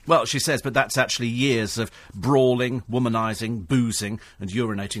 Well, she says, but that's actually years of brawling, womanising, boozing, and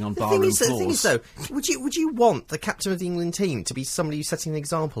urinating on barroom floors. The thing is, though, would you want the captain of the England team to be somebody who's setting an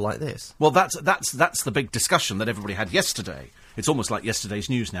example like this? Well, that's the big discussion that everybody had yesterday. It's almost like yesterday's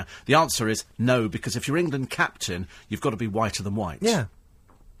news now. The answer is no, because if you're England captain, you've got to be whiter than white. Yeah.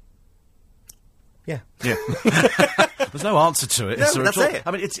 Yeah. Yeah. There's no answer to it. No, is there that's at all? it.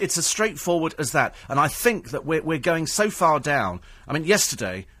 I mean, it's as straightforward as that. And I think that we're going so far down. I mean,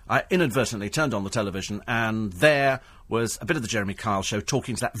 yesterday, I inadvertently turned on the television and there was a bit of the Jeremy Kyle show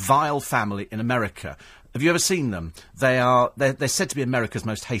talking to that vile family in America. Have you ever seen them? They're said to be America's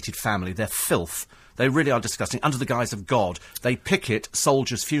most hated family. They're filth. They really are disgusting. Under the guise of God, they picket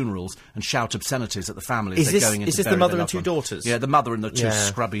soldiers' funerals and shout obscenities at the families. Is this the mother and 2 daughters? Yeah, the mother and the 2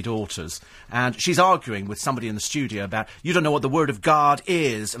 scrubby daughters. And she's arguing with somebody in the studio about, you don't know what the Word of God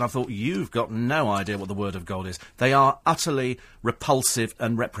is. And I thought, you've got no idea what the Word of God is. They are utterly repulsive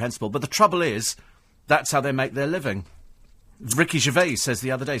and reprehensible. But the trouble is, that's how they make their living. Ricky Gervais says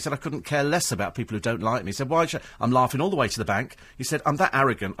the other day, he said, I couldn't care less about people who don't like me. He said, why should I'm laughing all the way to the bank. He said, I'm that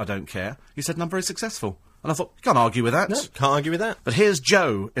arrogant, I don't care. He said, and I'm very successful. And I thought, you can't argue with that. No, can't argue with that. But here's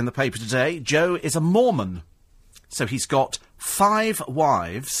Joe in the paper today. Joe is a Mormon. So he's got 5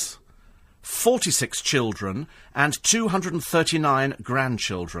 wives, 46 children, and 239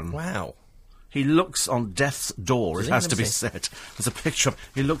 grandchildren. Wow. He looks on death's door, it has to be see. said. There's a picture of him.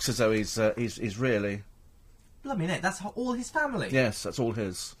 He looks as though he's really... Bloody heck, that's all his family? Yes, that's all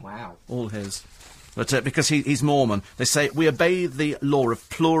his. Wow. All his. But because he's Mormon, they say, we obey the law of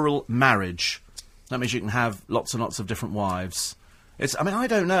plural marriage. That means you can have lots and lots of different wives. I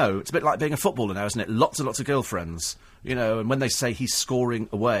don't know. It's a bit like being a footballer now, isn't it? Lots and lots of girlfriends. And when they say he's scoring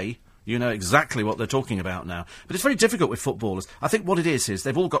away, you know exactly what they're talking about now. But it's very difficult with footballers. I think what it is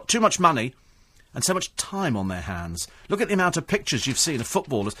they've all got too much money and so much time on their hands. Look at the amount of pictures you've seen of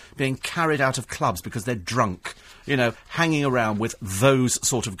footballers being carried out of clubs because they're drunk, hanging around with those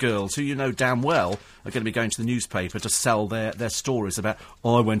sort of girls who you know damn well are going to be going to the newspaper to sell their stories about,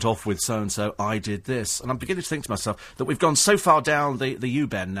 I went off with so-and-so, I did this. And I'm beginning to think to myself that we've gone so far down the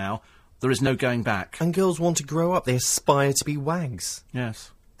U-bend now, there is no going back. And girls want to grow up, they aspire to be wags.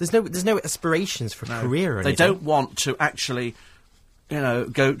 Yes. There's no aspirations for a career or anything. They don't want to actually...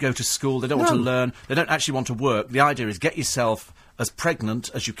 go to school. They don't want to learn. They don't actually want to work. The idea is get yourself as pregnant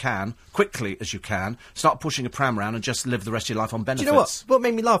as you can, quickly as you can, start pushing a pram around and just live the rest of your life on benefits. Do you know what? What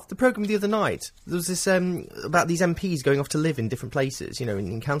made me laugh? The programme the other night, there was this, about these MPs going off to live in different places, you know,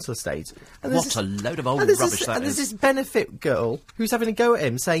 in council estates. And What a load of old and there's rubbish this, that and is. there's this benefit girl who's having a go at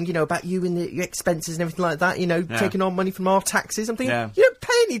him, saying, you know, about you and your expenses and everything like that, you know, taking on money from our taxes. I'm thinking, you don't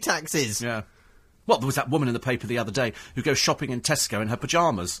pay any taxes. Yeah. Well, there was that woman in the paper the other day who goes shopping in Tesco in her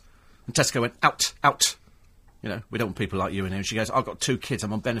pyjamas. And Tesco went, out, out. You know, we don't want people like you in here. And she goes, I've got 2 kids,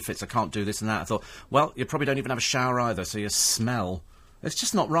 I'm on benefits, I can't do this and that. I thought, well, you probably don't even have a shower either, so you smell. It's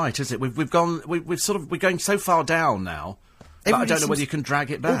just not right, is it? We're going so far down now, that I don't know whether you can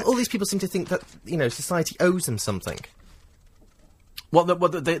drag it back. All these people seem to think that, you know, society owes them something. Well,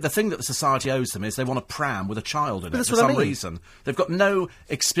 the thing that the society owes them is they want a pram with a child in it for what I some mean. reason. They've got no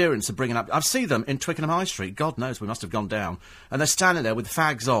experience of bringing up... I've seen them in Twickenham High Street. God knows, we must have gone down. And they're standing there with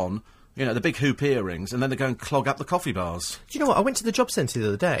fags on, you know, the big hoop earrings, and then they go and clog up the coffee bars. Do you know what? I went to the job centre the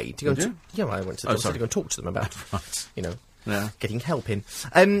other day to go Did you? I went to the job centre to go and talk to them about, you know, getting help in.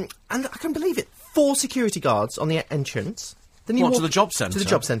 And I can't believe it. 4 security guards on the entrance. Then you What, walk to the job centre? To the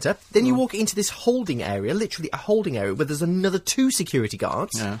job centre. Then you walk into this holding area, literally a holding area, where there's another 2 security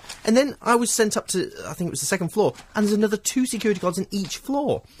guards. Yeah. And then I was sent up to, I think it was the 2nd floor, and there's another 2 security guards in each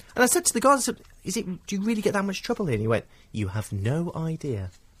floor. And I said to the guards, I said, do you really get that much trouble here? And he went, you have no idea.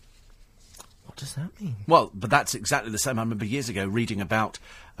 What does that mean? Well, but that's exactly the same. I remember years ago reading about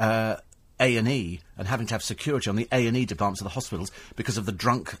A&E and having to have security on the A&E departments of the hospitals because of the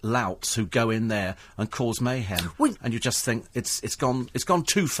drunk louts who go in there and cause mayhem. And you just think it's gone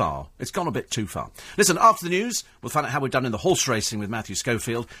too far. It's gone a bit too far. Listen, after the news, we'll find out how we've done in the horse racing with Matthew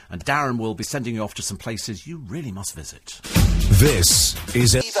Schofield, and Darren will be sending you off to some places you really must visit. This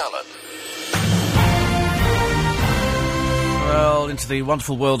is Steve Allen. Well, into the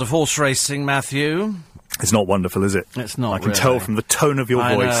wonderful world of horse racing, Matthew. It's not wonderful, is it? It's not. I can tell from the tone of your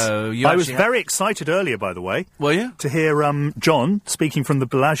voice. Know. I was very excited earlier, by the way. Were you? To hear John speaking from the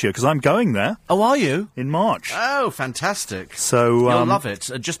Bellagio, because I'm going there. Oh, are you? In March. Oh, fantastic. So, you'll love it.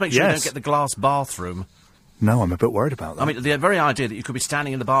 Just make sure you don't get the glass bathroom. No, I'm a bit worried about that. I mean, the very idea that you could be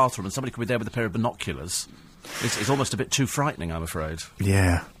standing in the bathroom and somebody could be there with a pair of binoculars is almost a bit too frightening, I'm afraid.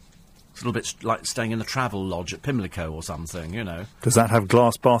 Yeah. It's a little bit like staying in the travel lodge at Pimlico or something, you know. Does that have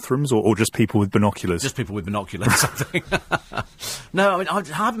glass bathrooms or just people with binoculars? Just people with binoculars, I think. No, I mean, I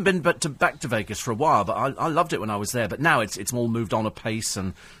haven't been back to Vegas for a while, but I loved it when I was there. But now it's all moved on apace,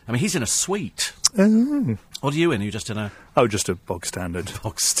 and I mean, he's in a suite. What are you in? Are you just in a... Oh, just a bog standard.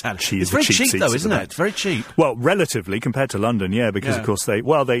 Bog standard. Cheese, it's very cheap cheap, though, seats isn't it? It's very cheap. Well, relatively, compared to London, yeah, because, of course, they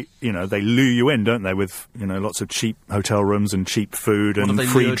lure you in, don't they, with, you know, lots of cheap hotel rooms and cheap food and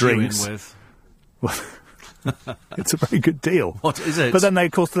free drinks. You in with? Well, it's a very good deal. What is it? But then,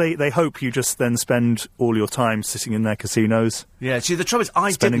 of course, they hope you just then spend all your time sitting in their casinos. Yeah, see, the trouble is,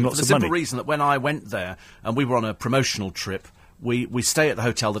 I spending didn't, lots for the of simple money. reason that when I went there, and we were on a promotional trip, we stay at the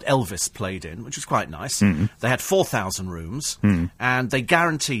hotel that Elvis played in, which was quite nice. They had 4,000 rooms, and they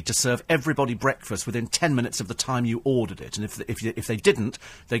guaranteed to serve everybody breakfast within 10 minutes of the time you ordered it. And if they didn't,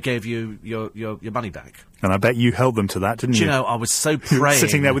 they gave you your money back. And I bet you held them to that, didn't you? Do you know, I was so You were praying.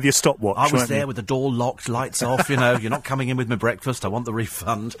 sitting there with your stopwatch. I was weren't there you? with the door locked, lights off, you know, you're not coming in with my breakfast, I want the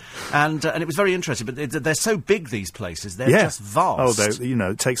refund. And it was very interesting, but they're so big, these places, they're just vast. Oh,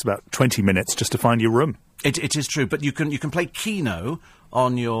 it takes about 20 minutes just to find your room. It is true, but you can play Keno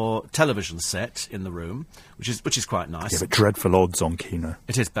on your television set in the room, which is quite nice. Yeah, but dreadful odds on Keno.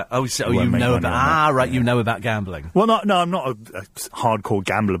 It is. You won't make know money about on that. You know about gambling. Well, no, I'm not a hardcore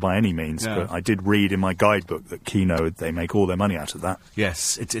gambler by any means, Yeah. but I did read in my guidebook that Keno, they make all their money out of that.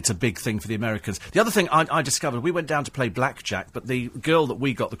 Yes, it's a big thing for the Americans. The other thing I discovered, we went down to play blackjack, but the girl that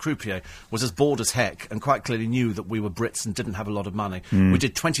we got, the croupier, was as bored as heck and quite clearly knew that we were Brits and didn't have a lot of money. We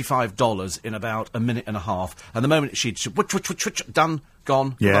did $25 in about a minute and a half, and the moment she'd done,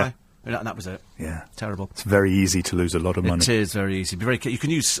 gone, Yeah. goodbye. And that was it. Yeah. Terrible. It's very easy to lose a lot of money. It is very easy. You can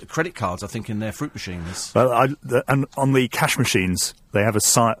use credit cards, I think, in their fruit machines. Well, and on the cash machines, they have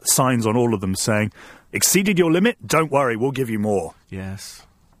signs on all of them saying, exceeded your limit, don't worry, we'll give you more. Yes.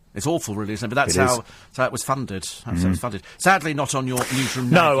 It's awful, really, isn't it? But that's It is. how it was funded. That's how it was funded. Sadly, not on your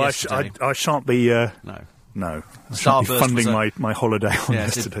newsroom. No, yesterday. I shan't be... No. I shan't be Starburst funding was my holiday on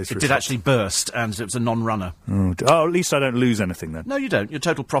Yes, yesterday's it did actually burst, and it was a non-runner. Oh, at least I don't lose anything then. No, you don't. Your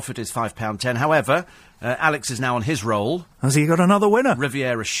total profit is £5.10. However, Alex is now on his roll. Has he got another winner?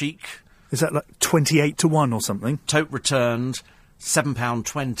 Riviera Chic. Is that like 28-1 or something? Tote returned,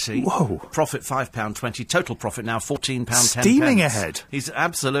 £7.20. Whoa. Profit £5.20. Total profit now £14.10. Steaming ahead. He's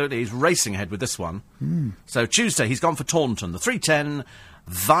racing ahead with this one. So Tuesday, he's gone for Taunton. The 310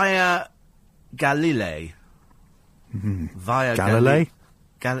 via Galilei. Via Galilee?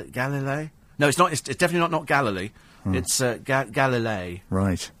 Galilee? No, it's not. It's definitely not Galilee. It's Galilee.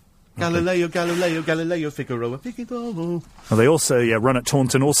 Right. Galileo, Figaro, Figaro. Well, they also, run at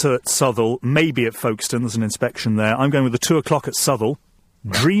Taunton, also at Southall, maybe at Folkestone. There's an inspection there. I'm going with the 2 o'clock at Southall.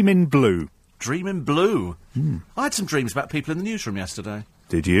 Dream in Blue. Dream in Blue? I had some dreams about people in the newsroom yesterday.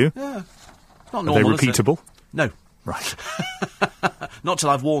 Did you? Yeah. Not Are they normal, is it? repeatable? No. Right. Not till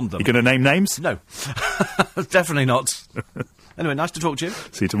I've warned them. You going to name names? No. Definitely not. Anyway, nice to talk to you.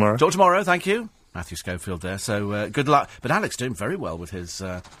 See you tomorrow. Talk tomorrow, thank you. Matthew Schofield there, so good luck. But Alex doing very well with his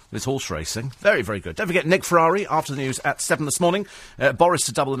horse racing. Very, very good. Don't forget Nick Ferrari after the news at 7 this morning. Boris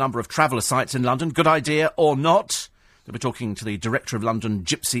to double the number of traveller sites in London. Good idea or not? They'll be talking to the Director of London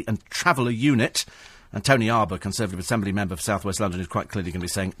Gypsy and Traveller Unit. And Tony Arbour, Conservative Assembly member for South West London, is quite clearly going to be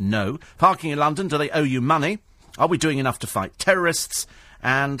saying no. Parking in London, do they owe you money? Are we doing enough to fight terrorists?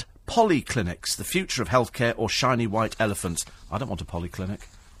 And polyclinics, the future of healthcare or shiny white elephants? I don't want a polyclinic.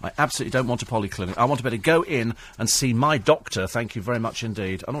 I absolutely don't want a polyclinic. I want to be able to go in and see my doctor, thank you very much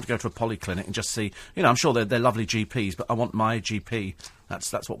indeed. I don't want to go to a polyclinic and just see, I'm sure they're lovely GPs, but I want my GP.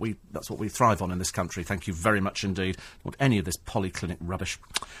 That's what we thrive on in this country, thank you very much indeed. I don't want any of this polyclinic rubbish.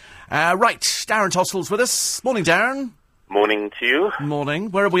 Right, Darren Tossell's with us. Morning, Darren. Morning to you. Morning.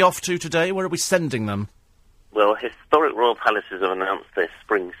 Where are we off to today? Where are we sending them? Well, historic royal palaces have announced their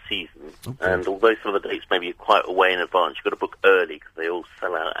spring season, and although some of the dates may be quite a way in advance, you've got to book early because they all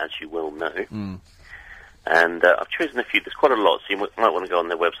sell out, as you well know. And I've chosen a few. There's quite a lot, so you might want to go on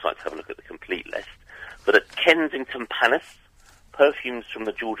their website to have a look at the complete list. But at Kensington Palace, perfumes from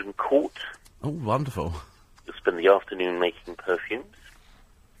the Georgian court. Oh, wonderful. You'll spend the afternoon making perfumes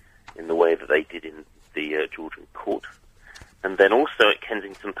in the way that they did in the Georgian court. And then also at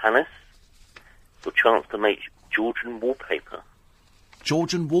Kensington Palace, your chance to make Georgian wallpaper.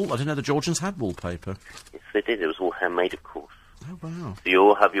 Georgian wall? I didn't know the Georgians had wallpaper. Yes, they did. It was all handmade, of course. Oh, wow. So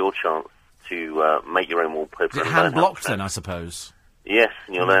you'll have your chance to make your own wallpaper. Is it hand-blocked then, I suppose? Yes,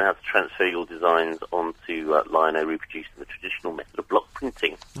 and you'll learn how to transfer your designs onto lino, reproducing the traditional method of block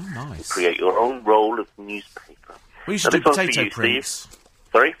printing. Oh, nice. And create your own roll of newspaper. We used to do potato prints. Steve.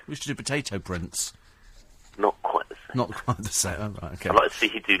 Sorry? We used to do potato prints. Not quite the same. Not quite the same. Oh, right, okay. I'd like to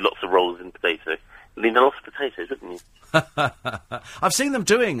see you do lots of rolls in potato. You need lots of potatoes, wouldn't you? I've seen them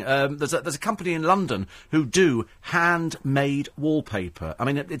doing. There's a company in London who do handmade wallpaper. I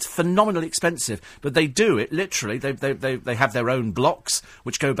mean, it's phenomenally expensive, but they do it literally. They have their own blocks,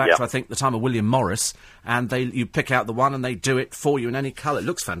 which go back to I think the time of William Morris, and you pick out the one and they do it for you in any colour. It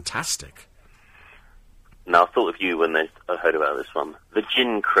looks fantastic. Now, I thought of you when I heard about this one. The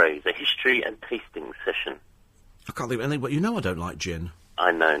gin craze, a history and tasting session. I can't think of anything, but I don't like gin.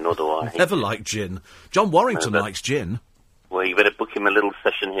 I know, nor do I. Never liked gin. John Warrington likes gin. Well, you better book him a little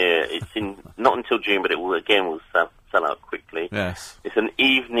session here. It's not until June, but it will sell out quickly. Yes. It's an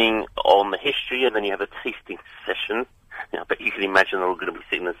evening on the history, and then you have a tasting session. I bet you can imagine they're all going to be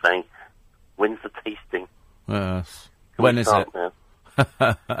sitting there saying, "When's the tasting?" Yes. When is it? Now?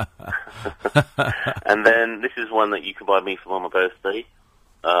 And then this is one that you can buy me for my birthday.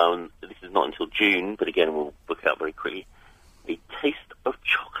 This is not until June, but again, we'll book out very quickly. A taste of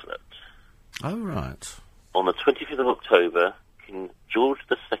chocolate. Oh, right. On the 25th of October, King George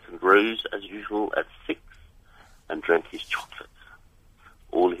II rose, as usual, at 6 and drank his chocolate.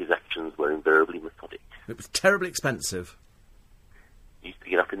 All his actions were invariably methodic. It was terribly expensive. He used to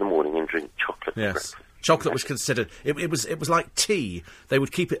get up in the morning and drink chocolate. Yes. For breakfast. Chocolate was considered. It was like tea. They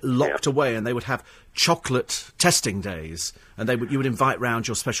would keep it locked away, and they would have chocolate testing days, and you would invite round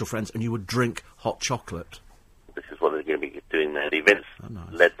your special friends, and you would drink hot chocolate. This is what they're going to be doing there. The event's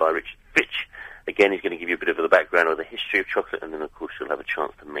led by Richard Fitch. Again, he's going to give you a bit of the background of the history of chocolate, and then, of course, you'll have a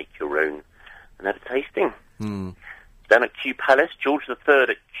chance to make your own and have a tasting. Down at Kew Palace, George III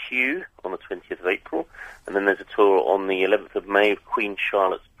at Kew on the 20th of April, and then there's a tour on the 11th of May of Queen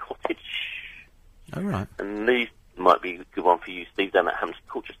Charlotte's Cottage. Oh, right. And these might be a good one for you, Steve, down at Hampton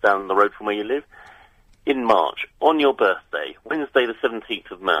Court, just down the road from where you live. In March, on your birthday, Wednesday the 17th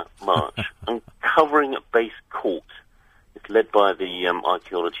of March, Uncovering Base Court. It's led by the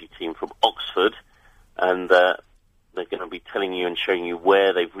archaeology team from Oxford, and they're going to be telling you and showing you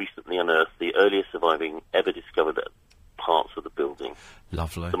where they've recently unearthed the earliest surviving ever discovered parts of the building.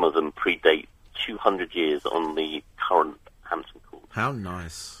 Lovely. Some of them predate 200 years on the current Hampton Court. How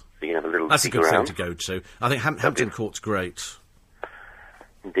nice. So you have a little That's a good around. thing to go to. I think Hampton Court's great.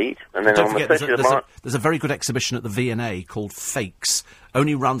 Indeed. And then Don't on forget, the 30th of March... there's a very good exhibition at the V&A called Fakes.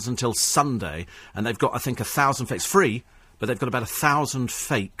 Only runs until Sunday, and they've got, I think, 1,000 fakes. Free, but they've got about 1,000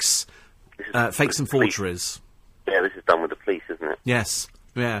 fakes. Fakes and forgeries. Yeah, this is done with the police, isn't it? Yes.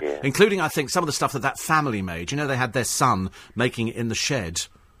 Yeah, including, I think, some of the stuff that family made. You know, they had their son making it in the shed.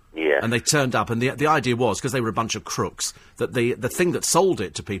 Yeah. And they turned up, and the idea was, because they were a bunch of crooks, that the thing that sold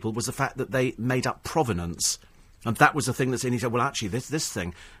it to people was the fact that they made up provenance. And that was the thing that's in. He said, well, actually, this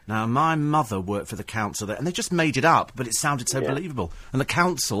thing. Now, my mother worked for the council there, and they just made it up, but it sounded so believable. And the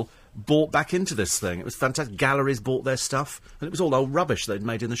council bought back into this thing. It was fantastic. Galleries bought their stuff, and it was all old rubbish they'd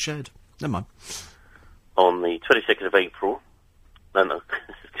made in the shed. Never mind. On the 22nd of April, this is going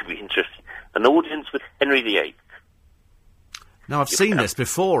to be interesting, an audience with Henry VIII. Now, I've seen this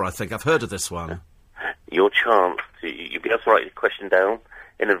before, I think. I've heard of this one. Your chance to... You'll be able to write the question down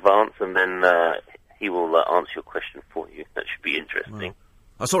in advance, and then he will answer your question for you. That should be interesting. Well,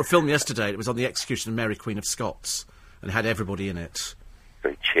 I saw a film yesterday. It was on the execution of Mary, Queen of Scots, and it had everybody in it.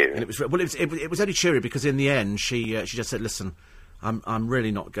 Very cheery. And it was only cheery because in the end she just said, "Listen, I'm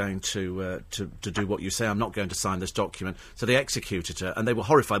really not going to do what you say. I'm not going to sign this document." So they executed her, and they were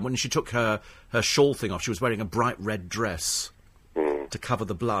horrified when she took her shawl thing off. She was wearing a bright red dress to cover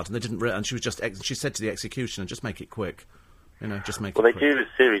the blood, and they didn't. And she was she said to the executioner, "Just make it quick, just make it." Well, quick. they do a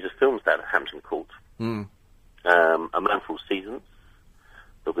series of films down at Hampton Court. A Man for All Seasons.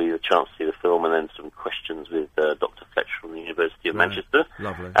 There'll be a chance to see the film, and then some questions with Dr. Fletcher from the University of Manchester.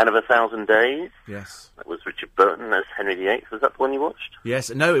 Lovely. And of 1,000 Days. Yes. That was Richard Burton as Henry VIII. Was that the one you watched?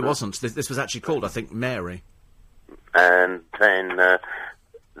 Yes. No, it wasn't. This was actually called, I think, Mary. And then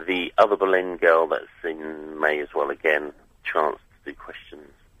the other Boleyn girl that's in May as well. Again, chance to do questions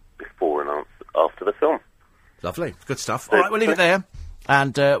before and after the film. Lovely. Good stuff. All right, we'll leave it there.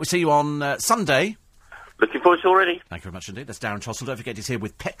 And we'll see you on Sunday. Looking forward to it already. Thank you very much indeed. That's Darren Tossell. Don't forget he's here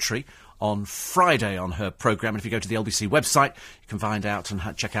with Petrie on Friday on her programme. And if you go to the LBC website, you can find out and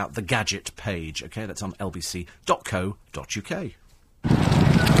check out the Gadget page. OK, that's on lbc.co.uk.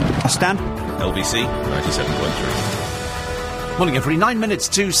 I stand. LBC 97.3. Morning, everybody. 9 minutes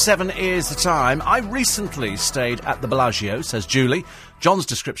to 7 is the time. I recently stayed at the Bellagio, says Julie. John's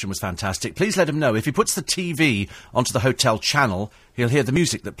description was fantastic. Please let him know if he puts the TV onto the hotel channel, he'll hear the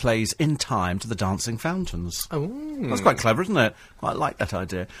music that plays in time to the dancing fountains. Oh, that's quite clever, isn't it? Quite like that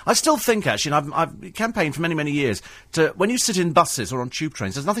idea. I still think, actually, and I've campaigned for many, many years, when you sit in buses or on tube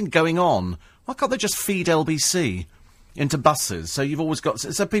trains, there's nothing going on. Why can't they just feed LBC into buses? So you've always got...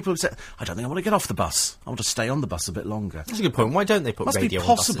 So people have said, I don't think I want to get off the bus. I want to stay on the bus a bit longer. That's a good point. Why don't they put radio on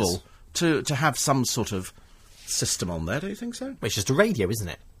buses? Must be possible to have some sort of system on there, do you think so? Well, it's just a radio, isn't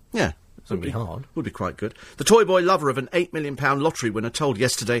it? Yeah. It wouldn't be hard. Would be quite good. The toy boy lover of an £8 million lottery winner told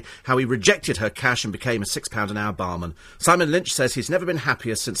yesterday how he rejected her cash and became a £6 an hour barman. Simon Lynch says he's never been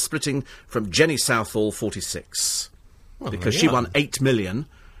happier since splitting from Jenny Southall, 46. Well, because she won £8 million,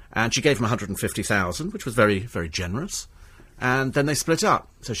 and she gave him £150,000, which was very, very generous. And then they split up.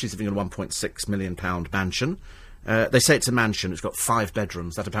 So she's living in a £1.6 million mansion. They say it's a mansion. It's got 5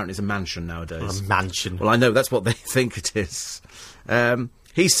 bedrooms. That apparently is a mansion nowadays. Well, a mansion. Well, I know. That's what they think it is.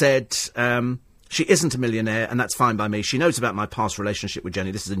 He said she isn't a millionaire, and that's fine by me. She knows about my past relationship with Jenny.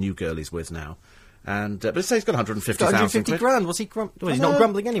 This is a new girl he's with now. And but it says he's got 150,000. 150 grand. Was he grumbling? Well, he's not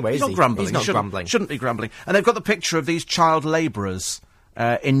grumbling anyway, he's is not grumbling. He's not grumbling. Shouldn't be grumbling. And they've got the picture of these child labourers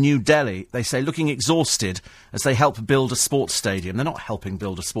in New Delhi. They say looking exhausted as they help build a sports stadium. They're not helping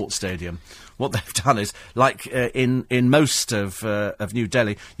build a sports stadium. What they've done is, like in most of New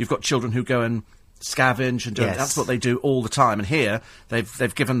Delhi, you've got children who go and scavenge and do it. That's what they do all the time. And here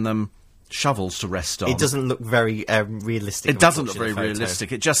they've given them shovels to rest on. It doesn't look very realistic. It doesn't look very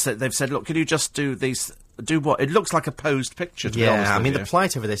realistic. It just they've said, look, can you just do these? Do what? It looks like a posed picture. To be honest I mean, with you. the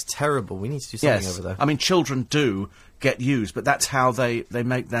plight over there is terrible. We need to do something over there. I mean, children do get used, but that's how they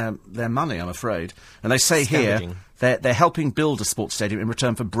make their money, I'm afraid. And they say here they're helping build a sports stadium in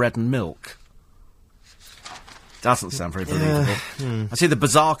return for bread and milk. Doesn't sound very believable. I see the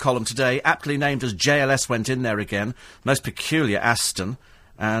Bazaar column today, aptly named as JLS went in there again. Most peculiar Aston,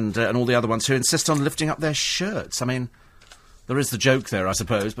 and all the other ones who insist on lifting up their shirts. I mean, there is the joke there, I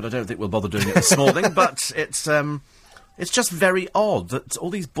suppose, but I don't think we'll bother doing it this morning. But it's just very odd that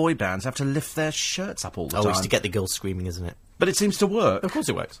all these boy bands have to lift their shirts up all the time. Oh, it's to get the girls screaming, isn't it? But it seems to work. Of course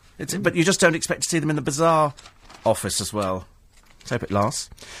it works. But you just don't expect to see them in the Bazaar office as well. Let's hope it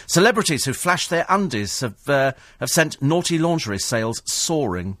lasts. Celebrities who flash their undies have sent naughty lingerie sales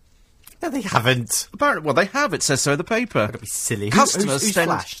soaring. No, they haven't. Apparently, well, they have. It says so in the paper. That'd be silly. Customers who's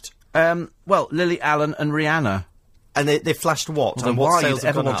flashed? Well, Lily Allen and Rihanna. And they flashed what? Well, then why you'd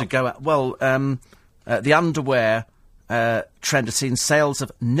ever want to go out? Well, the underwear trend has seen sales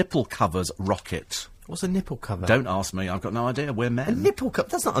of nipple covers rocket. What's a nipple cover? Don't ask me. I've got no idea. We're men. A nipple cover?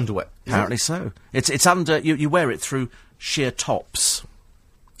 That's not underwear. Apparently so. It's under... You wear it through sheer tops.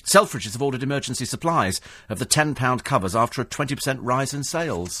 Selfridges have ordered emergency supplies of the £10 covers after a 20% rise in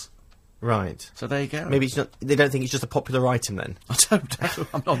sales. Right. So there you go. Maybe they don't think it's just a popular item then. I don't know.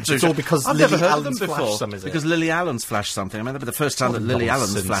 I'm not too It's all because I've Lily never heard Allen's of them before. flashed some, is it? Because Lily Allen's flashed something. I mean, that'll be the first time that Lily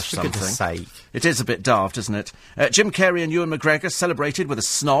Allen's flashed for something. goodness sake. It is a bit daft, isn't it? Jim Carrey and Ewan McGregor celebrated with a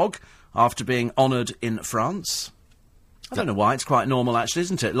snog after being honoured in France. I don't know why. It's quite normal, actually,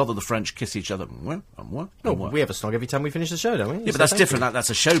 isn't it? A lot of the French kiss each other. We have a snog every time we finish the show, don't we? Yeah, but that's different. That's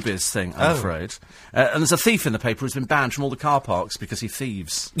a showbiz thing, I'm afraid. And there's a thief in the paper who's been banned from all the car parks because he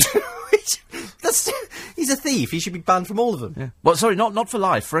thieves. He's a thief. He should be banned from all of them. Yeah. Well, sorry, not for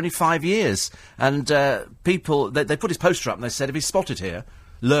life, for only 5 years. And people, they put his poster up and they said, if he's spotted here,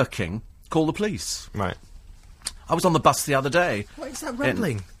 lurking, call the police. Right. I was on the bus the other day. What is that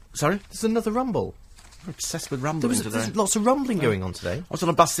rumbling? Sorry? There's another rumble. I'm obsessed with rumbling today. There's lots of rumbling going on today. I was on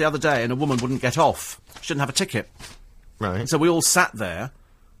a bus the other day and a woman wouldn't get off. She didn't have a ticket. Right. So we all sat there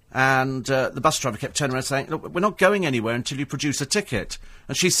and the bus driver kept turning around saying, look, we're not going anywhere until you produce a ticket.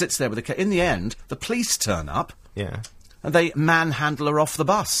 And she sits there with a... In the end, the police turn up. Yeah. And they manhandle her off the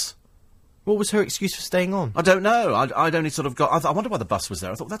bus. What was her excuse for staying on? I don't know. I'd only sort of got... I wonder why the bus was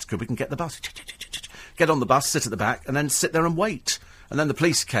there. I thought, that's good, we can get the bus. Get on the bus, sit at the back, and then sit there and wait. And then the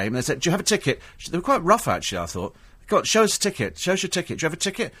police came and they said, do you have a ticket? They were quite rough, actually, I thought. God, show us a ticket. Show us your ticket. Do you have a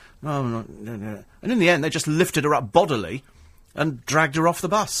ticket? No. And in the end, they just lifted her up bodily and dragged her off the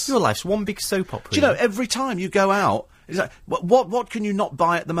bus. Your life's one big soap opera. Do you know, every time you go out, it's like, what can you not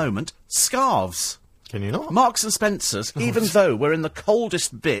buy at the moment? Scarves. Can you not? Marks and Spencer's, even though we're in the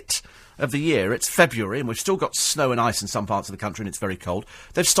coldest bit of the year, it's February, and we've still got snow and ice in some parts of the country, and it's very cold,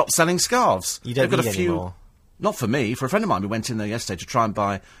 they've stopped selling scarves. You don't They've got need a few... anymore. Not for me. For a friend of mine, we went in there yesterday to try and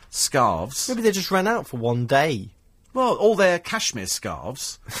buy scarves. Maybe they just ran out for one day. Well, all their cashmere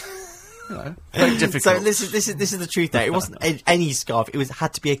scarves. You know, very difficult. So this is the truth there. It wasn't any scarf. It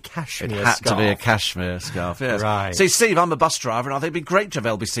had to be a cashmere scarf. It had to be a cashmere scarf, yes. Right. See, Steve, I'm a bus driver, and I think it'd be great to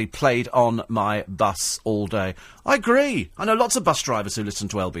have LBC played on my bus all day. I agree. I know lots of bus drivers who listen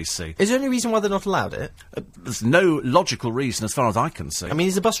to LBC. Is there any reason why they're not allowed it? There's no logical reason as far as I can see. I mean,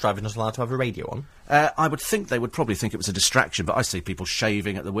 is a bus driver not allowed to have a radio on? I would think they would probably think it was a distraction, but I see people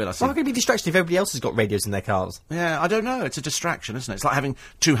shaving at the wheel. Why can it be a distraction if everybody else has got radios in their cars? Yeah, I don't know. It's a distraction, isn't it? It's like having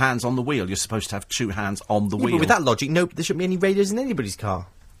two hands on the wheel. You're supposed to have two hands on the wheel. But with that logic, no, there shouldn't be any radios in anybody's car.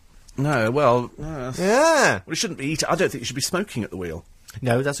 No, well... Yeah. Well, you shouldn't be eating... I don't think you should be smoking at the wheel.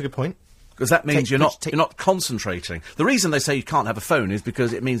 No, that's a good point. Because that means you're not concentrating. The reason they say you can't have a phone is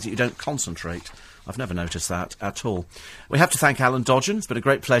because it means that you don't concentrate. I've never noticed that at all. We have to thank Alan Dodgen. It's been a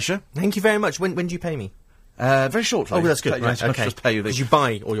great pleasure. Thank you very much. When do you pay me? Very shortly. Oh, that's good. Right, okay. Just pay you the... Because you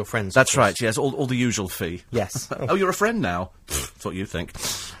buy all your friends. That's right, yes. All the usual fee. Yes. Oh, you're a friend now. That's what you think.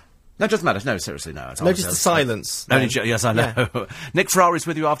 No, it doesn't matter. No, seriously, no. Notice the silence. Yes, I know. Yeah. Nick Ferrari's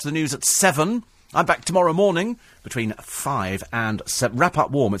with you after the news at 7. I'm back tomorrow morning between 5 and 7. Wrap up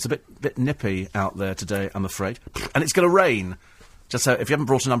warm. It's a bit nippy out there today, I'm afraid. And it's going to rain. Just so, if you haven't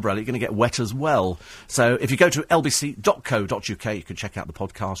brought an umbrella, you're going to get wet as well. So, if you go to lbc.co.uk, you can check out the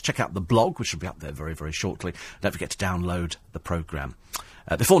podcast, check out the blog, which will be up there very, very shortly. Don't forget to download the programme.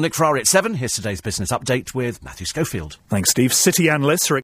 Before Nick Ferrari at 7, here's today's business update with Matthew Schofield. Thanks, Steve. City analysts are